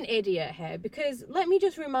 Leah's such an idiot here, because let me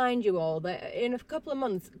just remind you all that in a couple of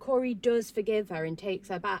months, Corey does forgive her and takes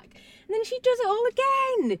her back. And then she does it all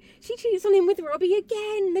again. She cheats on him with Robbie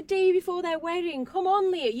again the day before their wedding. Come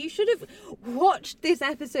on, Leah, you should have watched this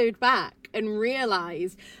episode back and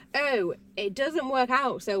realised, oh, it doesn't work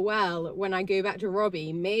out so well when I go back to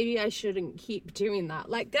Robbie. Maybe I shouldn't keep doing that.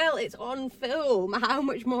 Like, girl, it's on film. How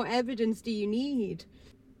much more evidence do you need?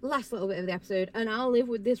 Last little bit of the episode, and I'll live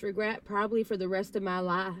with this regret probably for the rest of my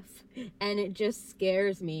life. And it just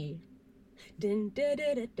scares me. Dun, dun,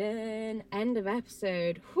 dun, dun, dun. End of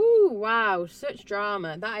episode. Whew, wow, such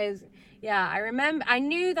drama. That is, yeah, I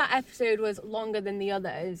knew that episode was longer than the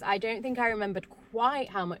others. I don't think I remembered quite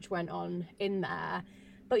how much went on in there.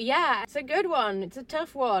 But yeah, it's a good one. It's a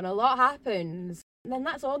tough one. A lot happens. And then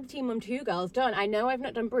that's all the Teen Mum 2 girls done. I know I've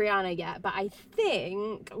not done Brianna yet, but I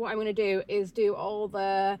think what I'm going to do is do all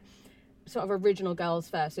the sort of original girls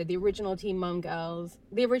first. So the original Teen Mum girls,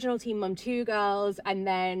 the original Teen Mum 2 girls, and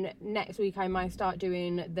then next week I might start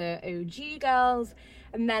doing the OG girls.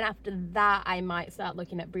 And then after that, I might start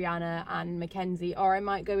looking at Brianna and Mackenzie, or I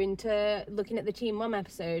might go into looking at the Teen Mum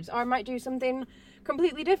episodes, or I might do something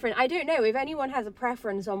completely different. I don't know. If anyone has a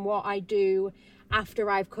preference on what I do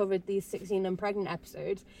after I've covered these 16 and pregnant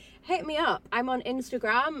episodes, hit me up. I'm on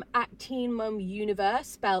Instagram at Teen Mum Universe,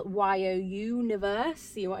 spelled Y-O-U-niverse.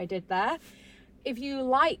 See what I did there? If you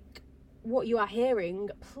like what you are hearing,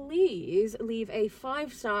 please leave a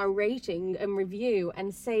 5-star rating and review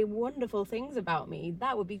and say wonderful things about me.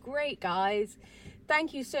 That would be great, guys.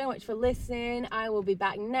 Thank you so much for listening. I will be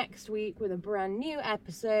back next week with a brand new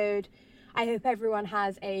episode. I hope everyone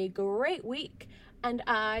has a great week, and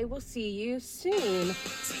I will see you soon.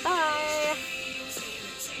 Bye!